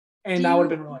 And that would have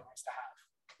been really nice to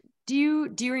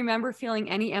have. Do you remember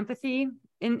feeling any empathy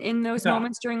in those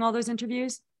moments during all those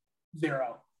interviews?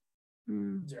 Zero.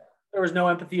 There was no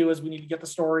empathy. It was, we need to get the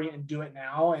story and do it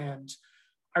now. And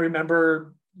I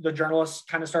remember the journalists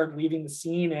kind of started leaving the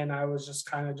scene and I was just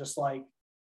kind of just like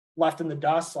left in the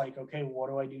dust, like, okay, what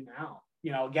do I do now?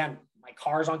 You know, again, my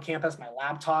car's on campus, my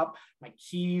laptop, my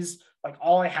keys, like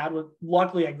all I had was,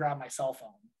 luckily I grabbed my cell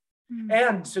phone.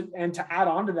 And to add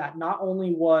on to that, not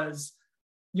only was,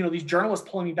 you know, these journalists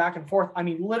pulling me back and forth, I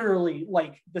mean, literally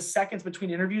like the seconds between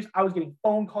interviews, I was getting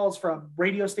phone calls from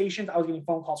radio stations. I was getting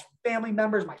phone calls from family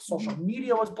members. My social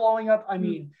media was blowing up. I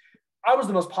mean, I was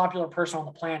the most popular person on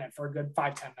the planet for a good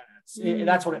 5-10 minutes.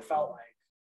 That's what it felt like.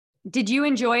 Did you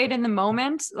enjoy it in the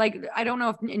moment? Like, I don't know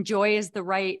if enjoy is the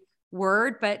right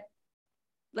word, but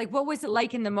like, what was it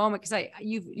like in the moment? Because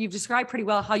you've described pretty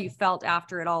well how you felt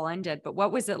after it all ended, but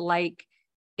what was it like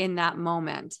in that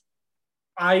moment?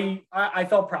 I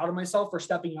felt proud of myself for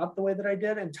stepping up the way that I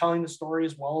did and telling the story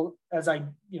as well as I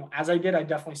did. I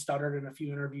definitely stuttered in a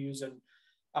few interviews and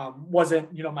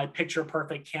wasn't, you know, my picture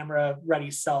perfect camera ready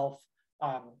self.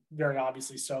 Very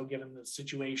obviously so, given the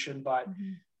situation, but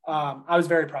I was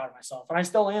very proud of myself and I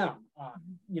still am.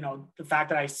 You know, the fact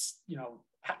that I, you know,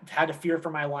 had to fear for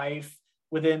my life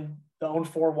within the own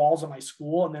four walls of my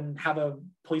school and then have a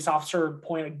police officer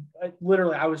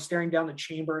literally, I was staring down the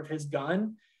chamber of his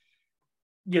gun.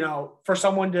 You know, for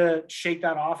someone to shake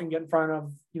that off and get in front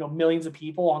of, you know, millions of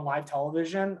people on live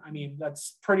television, I mean,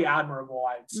 that's pretty admirable,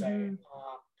 I would say.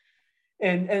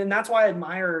 And that's why I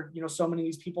admire, you know, so many of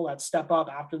these people that step up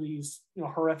after these, you know,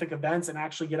 horrific events and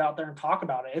actually get out there and talk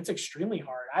about it. It's extremely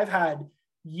hard. I've had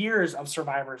years of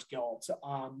survivor's guilt.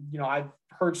 You know, I've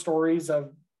heard stories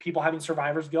of people having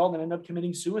survivor's guilt and end up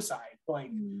committing suicide.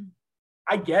 Like,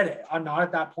 I get it. I'm not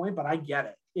at that point, but I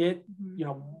get it. You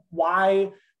know,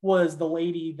 why was the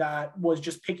lady that was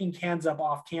just picking cans up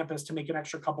off campus to make an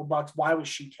extra couple bucks, why was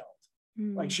she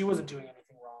killed? Like, she wasn't doing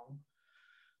anything wrong.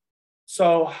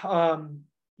 So,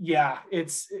 yeah,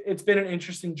 it's been an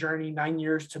interesting journey, 9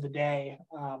 years to the day.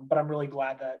 But I'm really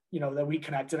glad that, you know, that we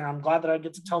connected, and I'm glad that I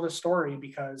get to tell this story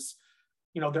because,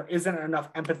 you know, there isn't enough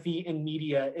empathy in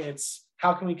media. It's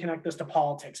how can we connect this to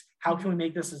politics? How can we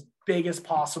make this as big as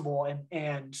possible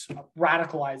and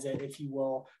radicalize it, if you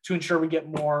will, to ensure we get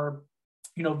more,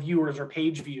 you know, viewers or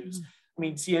page views. I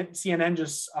mean, CNN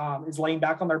just is laying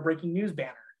back on their breaking news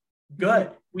banner. Good.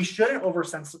 Mm-hmm. We shouldn't over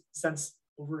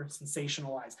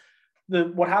sensationalize.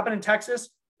 What happened in Texas,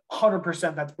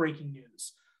 100% that's breaking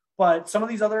news. But some of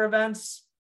these other events,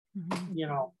 you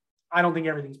know, I don't think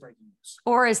everything's breaking news.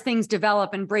 Or as things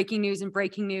develop and breaking news.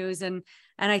 And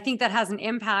I think that has an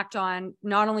impact on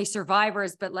not only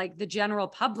survivors, but like the general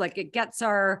public. It gets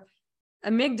our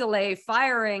amygdala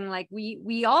firing. Like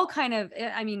we all kind of,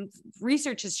 I mean,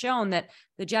 research has shown that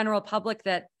the general public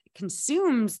that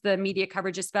consumes the media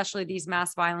coverage, especially these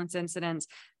mass violence incidents,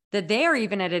 that they are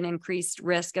even at an increased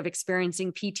risk of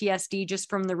experiencing PTSD just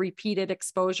from the repeated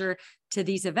exposure to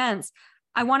these events.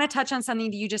 I want to touch on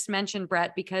something that you just mentioned,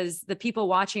 Brett, because the people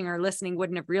watching or listening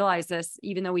wouldn't have realized this,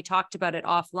 even though we talked about it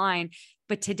offline.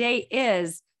 But today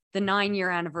is the 9-year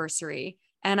anniversary.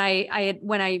 And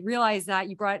when I realized that,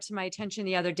 you brought it to my attention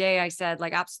the other day, I said,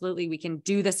 like, absolutely, we can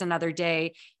do this another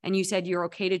day. And you said you're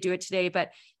okay to do it today.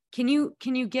 But can you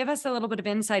give us a little bit of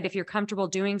insight, if you're comfortable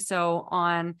doing so,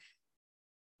 on,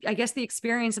 I guess, the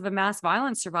experience of a mass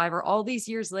violence survivor all these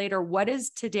years later? What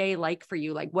is today like for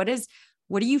you? Like, what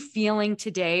are you feeling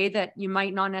today that you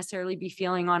might not necessarily be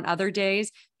feeling on other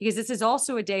days? Because this is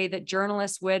also a day that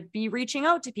journalists would be reaching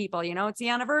out to people. You know, it's the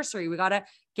anniversary. We got to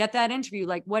get that interview.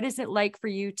 Like, what is it like for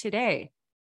you today?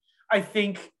 I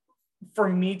think for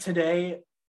me today,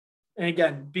 and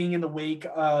again, being in the wake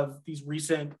of these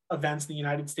recent events in the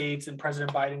United States and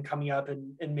President Biden coming up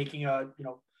and making a, you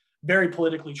know, very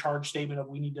politically charged statement of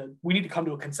we need to come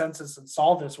to a consensus and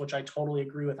solve this, which I totally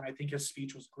agree with. And I think his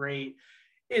speech was great.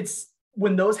 It's,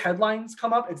 when those headlines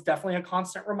come up, it's definitely a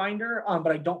constant reminder,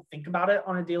 but I don't think about it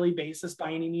on a daily basis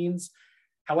by any means.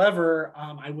 However,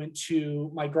 I went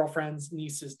to my girlfriend's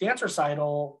niece's dance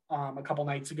recital a couple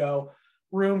nights ago.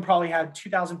 Room probably had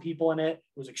 2,000 people in it.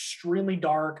 It was extremely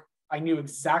dark. I knew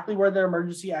exactly where their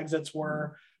emergency exits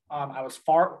were. I was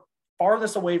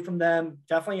farthest away from them.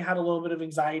 Definitely had a little bit of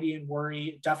anxiety and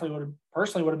worry. Definitely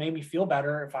would have made me feel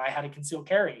better if I had a concealed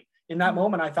carry. In that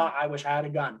moment, I thought, I wish I had a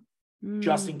gun,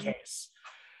 just in case.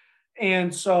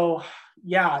 And so,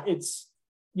 yeah, it's,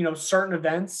 you know, certain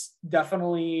events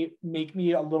definitely make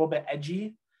me a little bit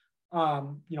edgy,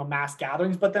 you know, mass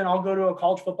gatherings, but then I'll go to a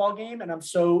college football game and I'm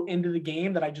so into the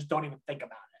game that I just don't even think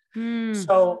about it.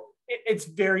 So it's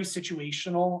very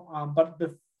situational. But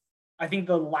I think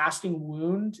the lasting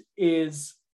wound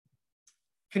is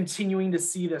continuing to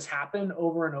see this happen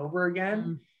over and over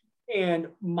again. And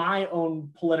my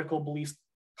own political beliefs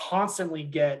constantly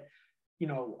get, you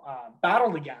know,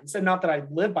 battled against. And not that I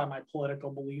live by my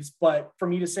political beliefs, but for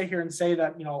me to sit here and say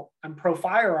that, you know, I'm pro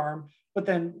firearm, but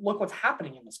then look what's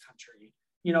happening in this country.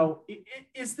 You know,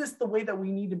 is this the way that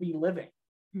we need to be living?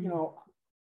 You know,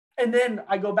 and then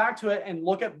I go back to it and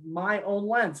look at my own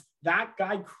lens. That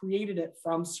guy created it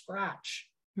from scratch.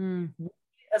 We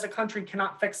as a country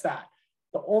cannot fix that.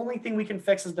 The only thing we can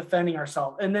fix is defending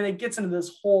ourselves. And then it gets into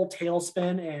this whole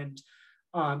tailspin, and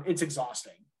it's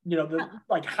exhausting. You know,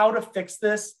 like how to fix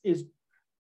this is,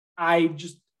 I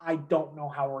don't know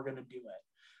how we're going to do it.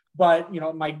 But, you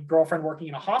know, my girlfriend working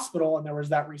in a hospital, and there was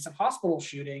that recent hospital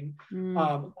shooting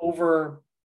over,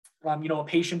 you know, a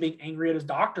patient being angry at his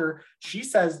doctor. She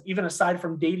says, even aside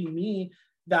from dating me,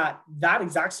 that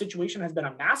exact situation has been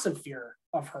a massive fear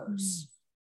of hers.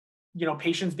 You know,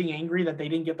 patients being angry that they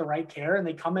didn't get the right care, and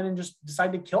they come in and just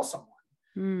decide to kill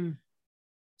someone.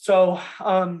 So,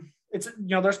 it's,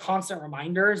 you know, there's constant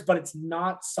reminders, but it's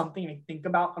not something I think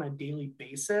about on a daily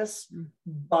basis.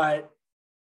 But,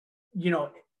 you know,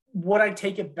 would I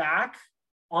take it back?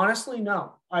 Honestly,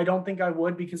 no, I don't think I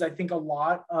would, because I think a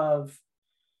lot of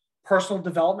personal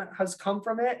development has come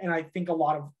from it. And I think a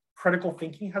lot of critical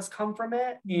thinking has come from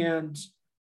it. And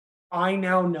I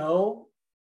now know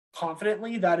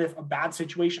confidently that if a bad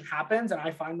situation happens and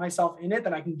I find myself in it,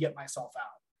 then I can get myself out.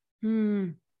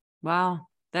 Wow.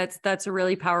 That's a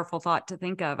really powerful thought to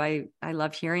think of. I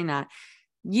love hearing that.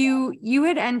 You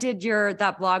had ended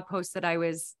that blog post that I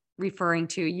was referring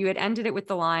to. You had ended it with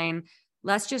the line,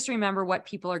 let's just remember what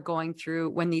people are going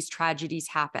through when these tragedies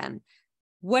happen.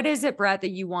 What is it, Brett, that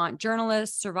you want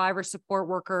journalists, survivor support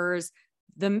workers,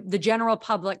 the general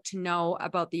public to know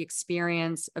about the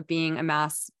experience of being a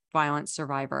mass violence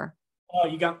survivor? Oh,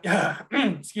 you got,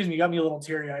 excuse me, you got me a little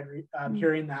teary-eyed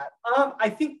hearing that. I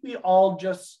think we all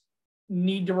just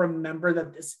need to remember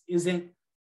that this isn't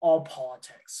all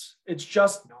politics. It's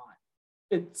just not,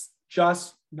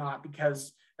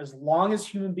 because as long as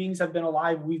human beings have been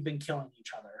alive, we've been killing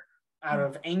each other out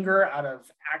of anger, out of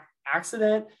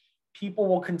accident. People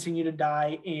will continue to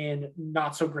die in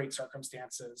not so great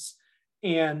circumstances.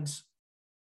 And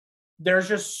there's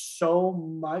just so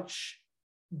much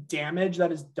damage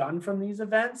that is done from these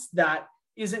events that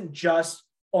isn't just,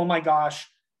 oh my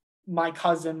gosh, my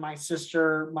cousin, my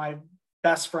sister, my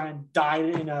best friend died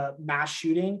in a mass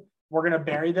shooting. We're going to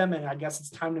bury them. And I guess it's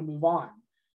time to move on.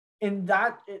 And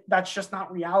that's just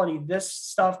not reality. This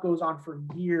stuff goes on for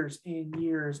years and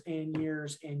years and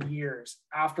years and years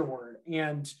afterward.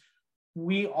 And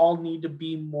we all need to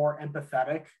be more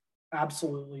empathetic,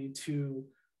 absolutely, to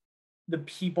the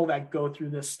people that go through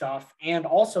this stuff, and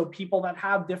also people that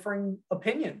have differing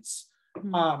opinions.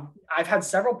 Mm-hmm. I've had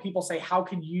several people say, how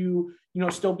could you,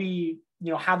 still be,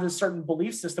 have this certain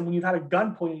belief system when you've had a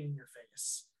gun pointed in your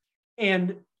face?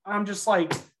 And I'm just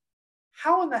like,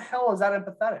 how in the hell is that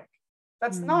empathetic?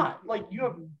 That's not like,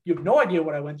 you have no idea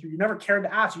what I went through. You never cared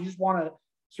to ask. You just want to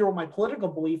hear what my political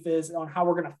belief is on how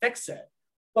we're going to fix it.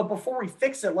 But before we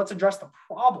fix it, let's address the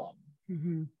problem.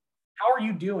 Mm-hmm. How are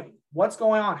you doing? What's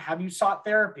going on? Have you sought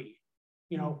therapy?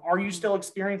 Are you still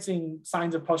experiencing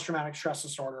signs of post-traumatic stress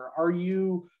disorder? Are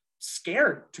you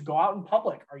scared to go out in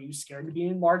public? Are you scared to be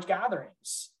in large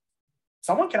gatherings?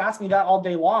 Someone could ask me that all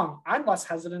day long. I'm less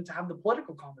hesitant to have the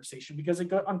political conversation because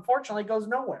unfortunately, it goes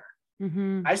nowhere.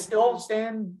 Mm-hmm. I still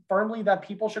stand firmly that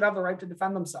people should have the right to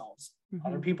defend themselves. Mm-hmm.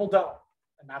 Other people don't,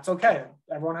 and that's okay.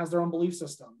 Everyone has their own belief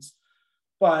systems.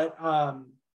 But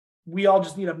we all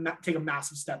just need to take a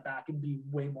massive step back and be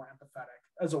way more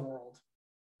empathetic as a world.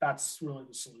 That's really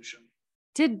the solution.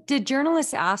 Did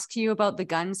journalists ask you about the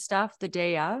gun stuff the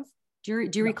day of? Do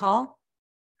you recall?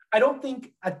 I don't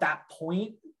think at that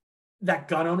point that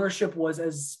gun ownership was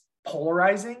as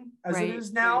polarizing as it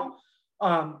is now.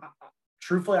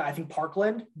 Truthfully, I think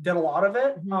Parkland did a lot of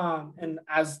it. Mm-hmm. And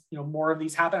as more of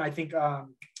these happen, I think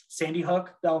Sandy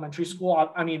Hook, the elementary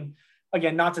school, I mean,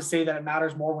 again, not to say that it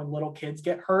matters more when little kids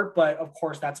get hurt, but of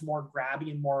course that's more grabby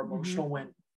and more emotional when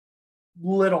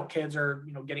little kids are,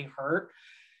 getting hurt.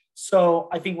 So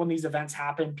I think when these events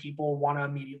happen, people want to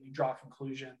immediately draw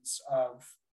conclusions of,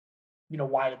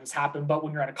 why did this happen? But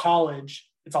when you're at a college,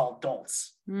 it's all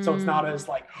adults. So it's not as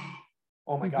like,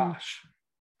 oh my gosh.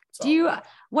 So. Do you,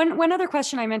 one other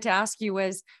question I meant to ask you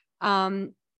was,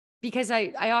 because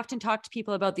I often talk to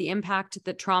people about the impact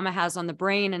that trauma has on the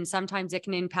brain, and sometimes it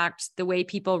can impact the way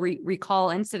people recall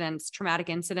incidents, traumatic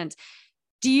incidents.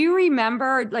 Do you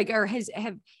remember, or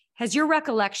has your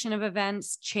recollection of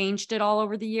events changed at all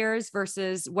over the years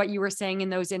versus what you were saying in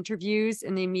those interviews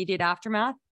in the immediate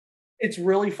aftermath? It's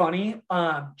really funny.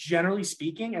 Generally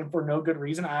speaking, and for no good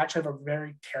reason, I actually have a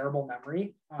very terrible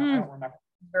memory. I don't remember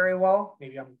very well.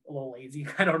 Maybe I'm a little lazy.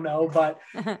 I don't know. But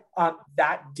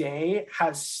that day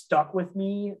has stuck with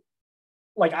me.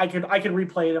 Like I could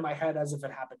replay it in my head as if it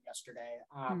happened yesterday.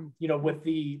 With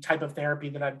the type of therapy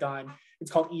that I've done, it's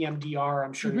called EMDR.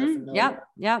 I'm sure you're familiar.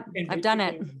 Yeah. I've done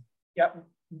it. Yep.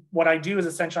 What I do is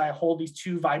essentially I hold these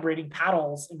two vibrating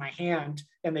paddles in my hand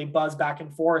and they buzz back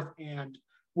and forth. And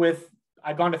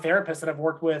I've gone to therapists that I've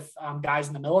worked with guys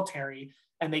in the military,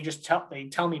 and they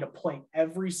tell me to play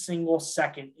every single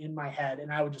second in my head.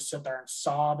 And I would just sit there and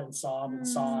sob and sob and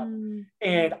sob.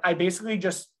 And I basically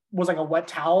just was like a wet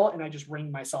towel and I just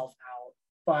wringed myself out.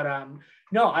 But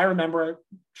no, I remember it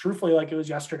truthfully like it was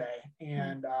yesterday.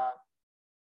 And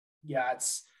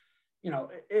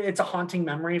it's a haunting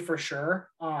memory for sure.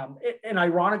 And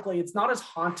ironically, it's not as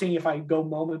haunting if I go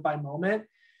moment by moment.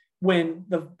 When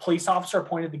the police officer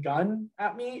pointed the gun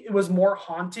at me, it was more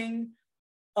haunting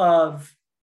of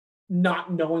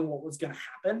not knowing what was going to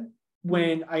happen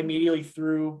when I immediately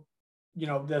threw,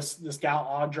 this gal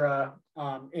Audra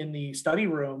in the study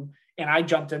room, and I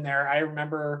jumped in there. I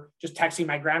remember just texting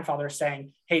my grandfather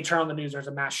saying, "Hey, turn on the news. There's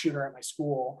a mass shooter at my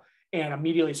school." And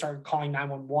immediately started calling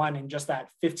 911. And just that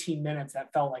 15 minutes,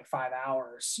 that felt like 5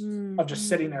 hours of just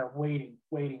sitting there waiting.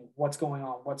 What's going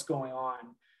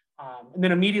on? And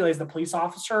then immediately as the police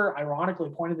officer, ironically,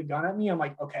 pointed the gun at me, I'm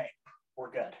like, okay, we're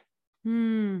good.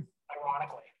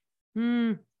 Ironically.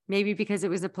 Maybe because it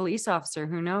was a police officer,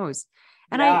 who knows?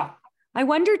 And I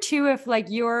wonder too, if like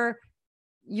your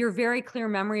very clear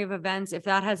memory of events, if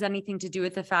that has anything to do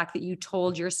with the fact that you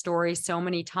told your story so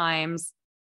many times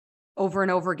over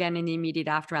and over again in the immediate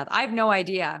aftermath. I have no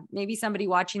idea. Maybe somebody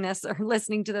watching this or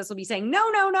listening to this will be saying,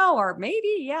 no, or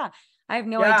maybe, yeah, I have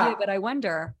no idea, but I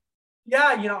wonder.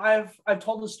 Yeah, I've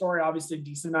told the story obviously a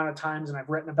decent amount of times, and I've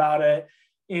written about it,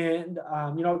 and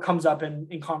it comes up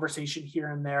in conversation here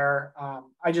and there.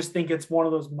 I just think it's one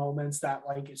of those moments that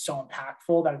like is so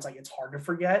impactful that it's hard to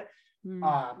forget.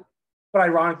 But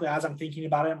ironically, as I'm thinking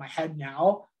about it in my head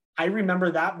now, I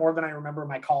remember that more than I remember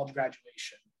my college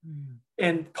graduation.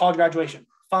 And college graduation,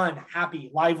 fun,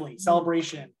 happy, lively,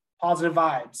 celebration, positive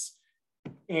vibes.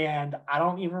 And I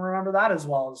don't even remember that as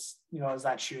well as as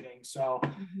that shooting. So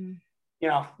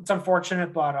it's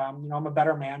unfortunate, but I'm a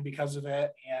better man because of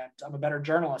it, and I'm a better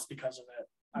journalist because of it.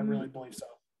 I really believe so.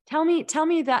 Tell me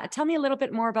a little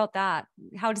bit more about that.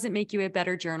 How does it make you a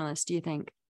better journalist, do you think?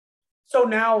 So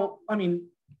now, I mean,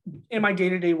 in my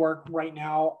day-to-day work right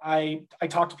now, I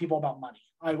talk to people about money.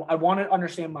 I want to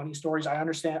understand money stories. I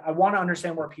want to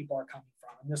understand where people are coming from.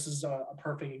 And this is a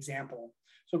perfect example.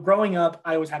 So growing up,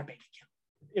 I always had a bank account.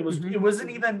 It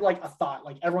wasn't even like a thought,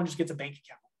 like everyone just gets a bank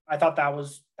account. I thought that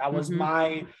was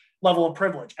my level of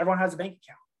privilege. Everyone has a bank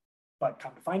account, but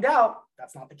come to find out,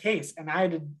 that's not the case. And I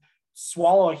had to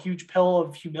swallow a huge pill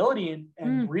of humility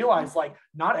and realize like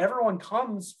not everyone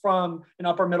comes from an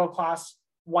upper middle class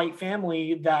white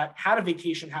family that had a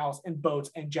vacation house and boats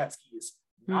and jet skis.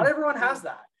 Not everyone has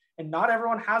that. And not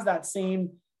everyone has that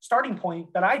same starting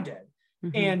point that I did.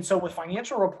 And so with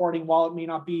financial reporting, while it may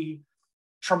not be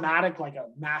traumatic like a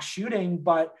mass shooting,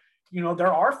 but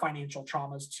there are financial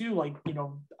traumas too. Like,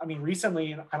 I mean,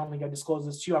 recently, and I don't think I disclosed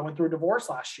this to you, I went through a divorce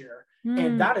last year,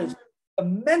 and that is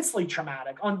immensely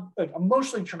traumatic, like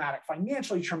emotionally traumatic,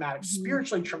 financially traumatic,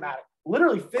 spiritually traumatic,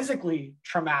 literally physically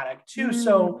traumatic too.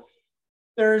 So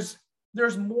there's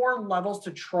more levels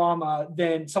to trauma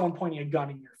than someone pointing a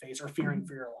gun in your face or fearing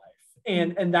for your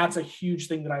life. And that's a huge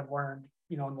thing that I've learned,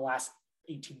 in the last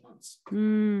 18 months.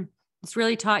 It's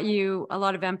really taught you a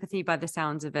lot of empathy by the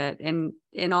sounds of it, and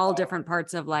in all different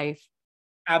parts of life.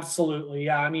 Absolutely.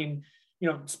 Yeah. I mean,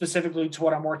 specifically to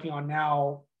what I'm working on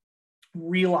now,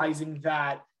 realizing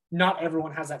that not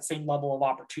everyone has that same level of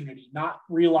opportunity, not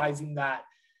realizing that,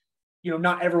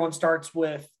 not everyone starts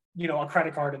with, a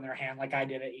credit card in their hand like I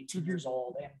did at 18 years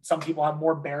old. And some people have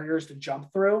more barriers to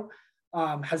jump through,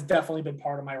 has definitely been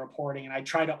part of my reporting. And I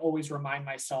try to always remind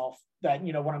myself that,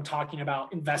 when I'm talking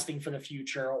about investing for the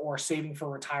future or saving for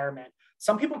retirement,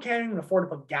 some people can't even afford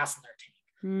to put gas in their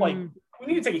tank. Like, we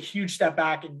need to take a huge step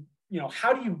back and,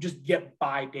 how do you just get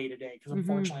by day to day? Because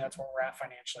unfortunately, that's where we're at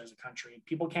financially as a country.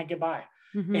 People can't get by.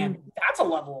 And that's a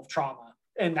level of trauma.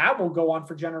 And that will go on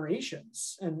for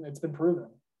generations. And it's been proven.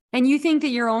 And you think that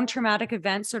your own traumatic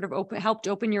events sort of helped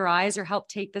open your eyes or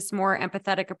helped take this more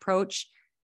empathetic approach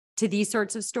to these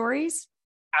sorts of stories?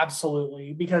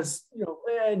 Absolutely. Because,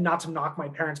 not to knock my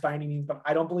parents by any means, but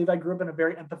I don't believe I grew up in a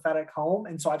very empathetic home.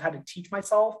 And so I've had to teach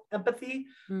myself empathy,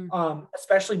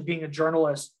 especially being a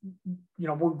journalist.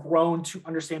 We're grown to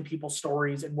understand people's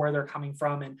stories and where they're coming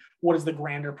from and what is the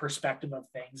grander perspective of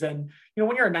things. And,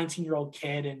 when you're a 19-year-old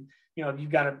kid and, you've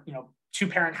got a,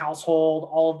 two-parent household,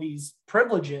 all of these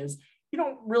privileges, you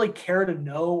don't really care to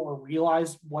know or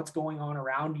realize what's going on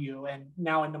around you. And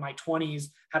now into my 20s,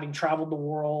 having traveled the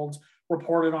world,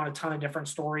 reported on a ton of different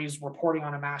stories, reporting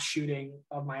on a mass shooting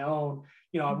of my own,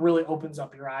 it really opens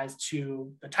up your eyes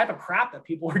to the type of crap that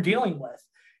people are dealing with.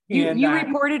 You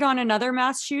reported on another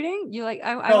mass shooting? You like,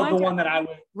 the one that I would,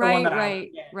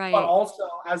 right. But also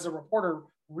as a reporter,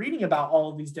 reading about all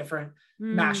of these different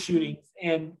mass shootings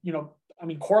and, I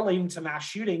mean, correlating to mass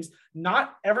shootings,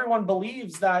 not everyone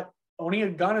believes that owning a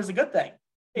gun is a good thing.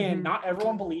 And not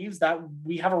everyone believes that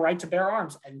we have a right to bear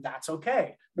arms, and that's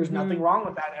okay. There's nothing wrong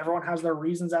with that. Everyone has their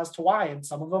reasons as to why, and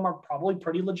some of them are probably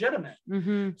pretty legitimate.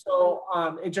 So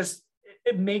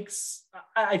it makes,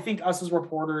 I think us as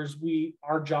reporters,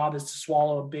 our job is to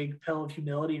swallow a big pill of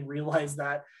humility and realize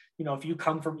that, if you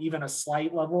come from even a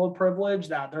slight level of privilege,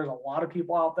 that there's a lot of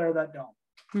people out there that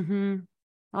don't.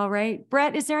 All right.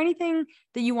 Brett, is there anything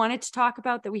that you wanted to talk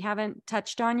about that we haven't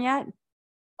touched on yet?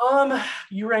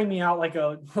 You rang me out like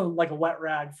a wet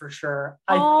rag for sure.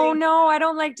 No, I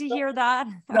don't like to hear that.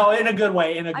 No, in a good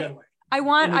way, I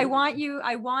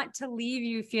want to leave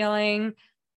you feeling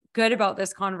good about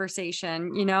this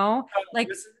conversation,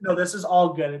 this is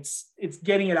all good. It's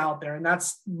getting it out there. And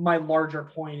that's my larger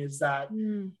point, is that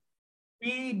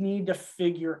we need to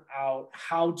figure out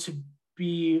how to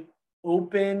be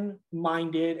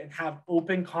open-minded and have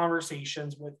open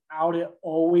conversations without it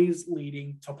always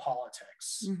leading to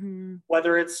politics.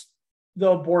 Whether it's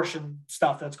the abortion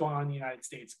stuff that's going on in the United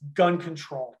States, gun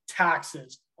control,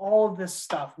 taxes, all of this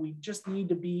stuff, we just need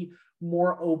to be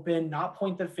more open, not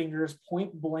point the fingers,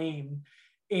 point blame,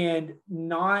 and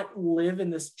not live in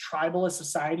this tribalist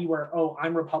society where, oh,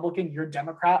 I'm Republican, you're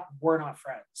Democrat, we're not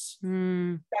friends.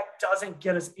 That doesn't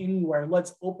get us anywhere.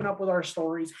 Let's open up with our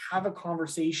stories, have a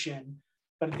conversation.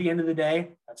 But at the end of the day,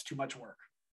 that's too much work.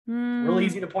 It's really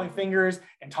easy to point fingers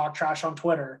and talk trash on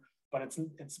Twitter, but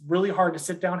it's really hard to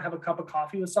sit down, have a cup of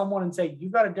coffee with someone and say,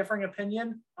 you've got a differing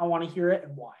opinion, I want to hear it,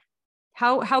 and why.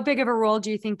 How big of a role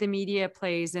do you think the media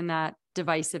plays in that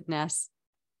divisiveness?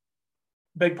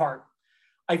 Big part.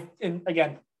 And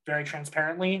again, very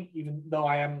transparently, even though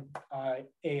I am a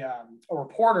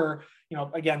reporter,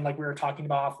 again, like we were talking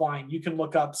about offline, you can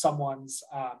look up someone's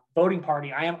voting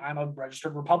party. I'm a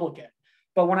registered Republican,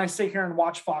 but when I sit here and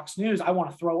watch Fox News, I want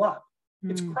to throw up.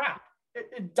 It's crap.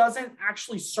 It doesn't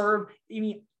actually serve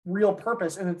any real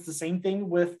purpose. And it's the same thing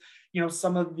with,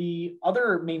 some of the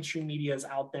other mainstream medias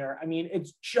out there. I mean,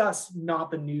 it's just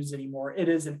not the news anymore. It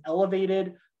is an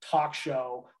elevated talk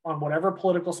show on whatever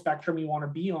political spectrum you want to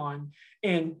be on.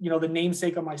 And, the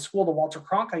namesake of my school, the Walter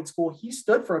Cronkite School, he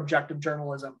stood for objective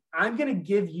journalism. I'm going to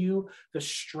give you the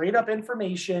straight up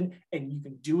information and you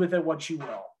can do with it what you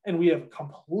will. And we have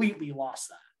completely lost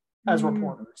that as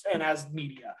reporters and as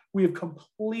media. We have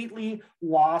completely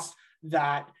lost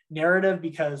that narrative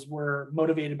because we're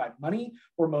motivated by money,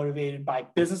 we're motivated by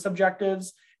business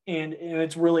objectives, and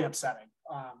it's really upsetting,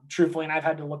 truthfully. And I've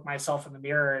had to look myself in the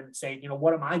mirror and say,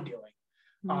 what am I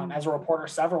doing as a reporter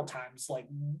several times? Like,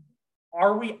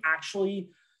 are we actually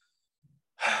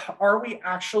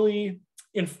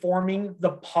informing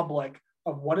the public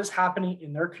of what is happening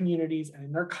in their communities and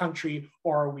in their country,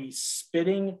 or are we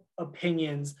spitting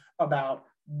opinions about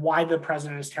why the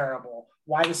president is terrible,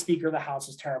 why the Speaker of the House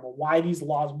is terrible, why these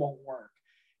laws won't work?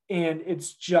 And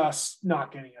it's just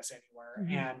not getting us anywhere.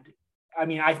 And I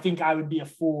mean, I think I would be a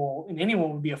fool, and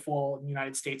anyone would be a fool in the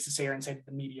United States to sit here and say that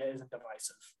the media isn't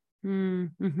divisive,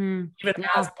 even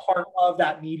as part of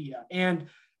that media. And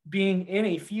being in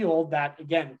a field that,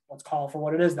 again, let's call it for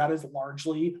what it is, that is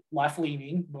largely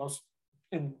left-leaning.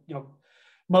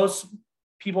 Most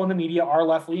people in the media are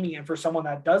left-leaning. And for someone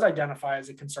that does identify as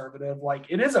a conservative, like,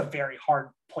 it is a very hard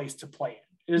place to play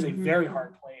in. It is a very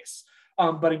hard place.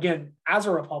 But again, as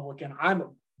a Republican, I'm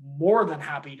more than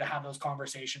happy to have those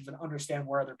conversations and understand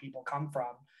where other people come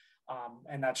from.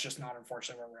 And that's just not,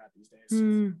 unfortunately, where we're at these days.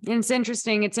 And it's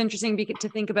interesting. It's interesting to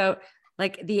think about,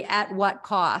 like, the at what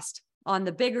cost on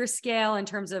the bigger scale in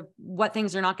terms of what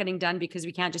things are not getting done because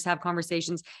we can't just have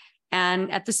conversations,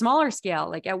 and at the smaller scale,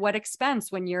 like at what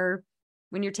expense when you're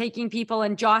taking people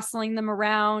and jostling them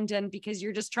around, and because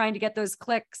you're just trying to get those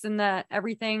clicks and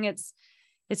everything. It's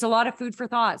a lot of food for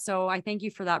thought. So I thank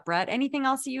you for that, Brett. Anything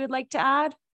else that you would like to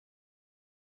add?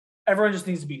 Everyone just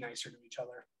needs to be nicer to each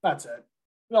other. That's it.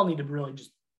 We all need to really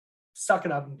just suck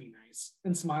it up and be nice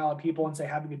and smile at people and say,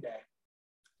 have a good day.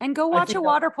 And go watch a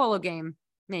water polo game,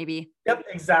 maybe. Yep,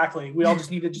 exactly. We all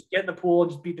just need to just get in the pool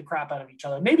and just beat the crap out of each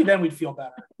other. Maybe then we'd feel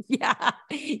better. Yeah.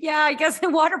 I guess the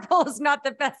water polo is not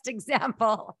the best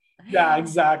example. Yeah,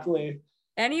 exactly.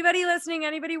 Anybody listening,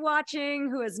 anybody watching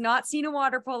who has not seen a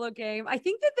water polo game, I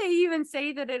think that they even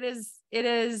say that it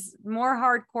is more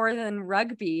hardcore than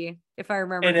rugby, if I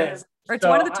remember. It is. Or it's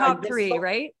one of the top three,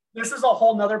 right? This is a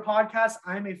whole nother podcast.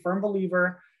 I'm a firm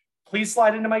believer. Please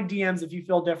slide into my DMs if you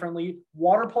feel differently.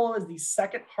 Water polo is the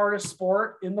second hardest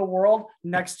sport in the world,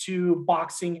 next to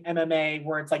boxing, MMA,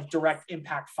 where it's like direct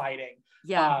impact fighting.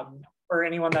 Yeah. For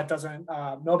anyone that doesn't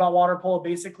know about water polo,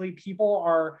 basically people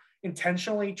are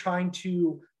intentionally trying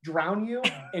to drown you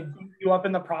and beat you up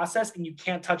in the process, and you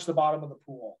can't touch the bottom of the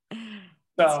pool.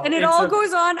 So and it all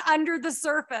goes on under the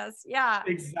surface. Yeah,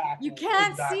 exactly. You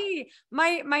can't see.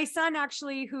 My son,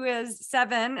 actually, who is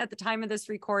 7 at the time of this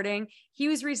recording, he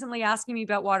was recently asking me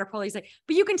about water polo. He's like,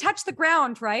 but you can touch the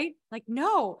ground, right? Like,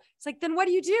 no. It's like, then what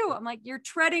do you do? I'm like, you're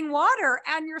treading water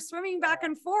and you're swimming back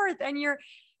and forth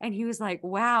and he was like,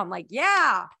 wow. I'm like,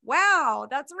 yeah, wow,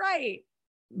 that's right.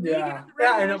 Yeah.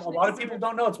 And a lot of people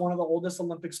don't know it's one of the oldest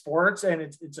Olympic sports, and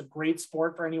it's a great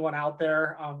sport for anyone out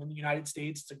there in the United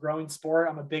States. It's a growing sport.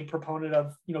 I'm a big proponent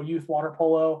of youth water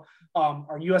polo.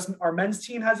 Our men's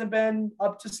team hasn't been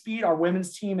up to speed. Our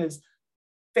women's team is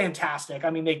fantastic.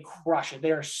 I mean, they crush it.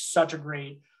 They are such a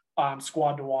great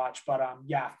squad to watch. But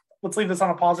let's leave this on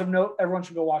a positive note. Everyone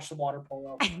should go watch the water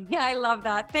polo. Yeah, I love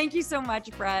that. Thank you so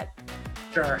much, Brett.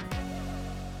 Sure.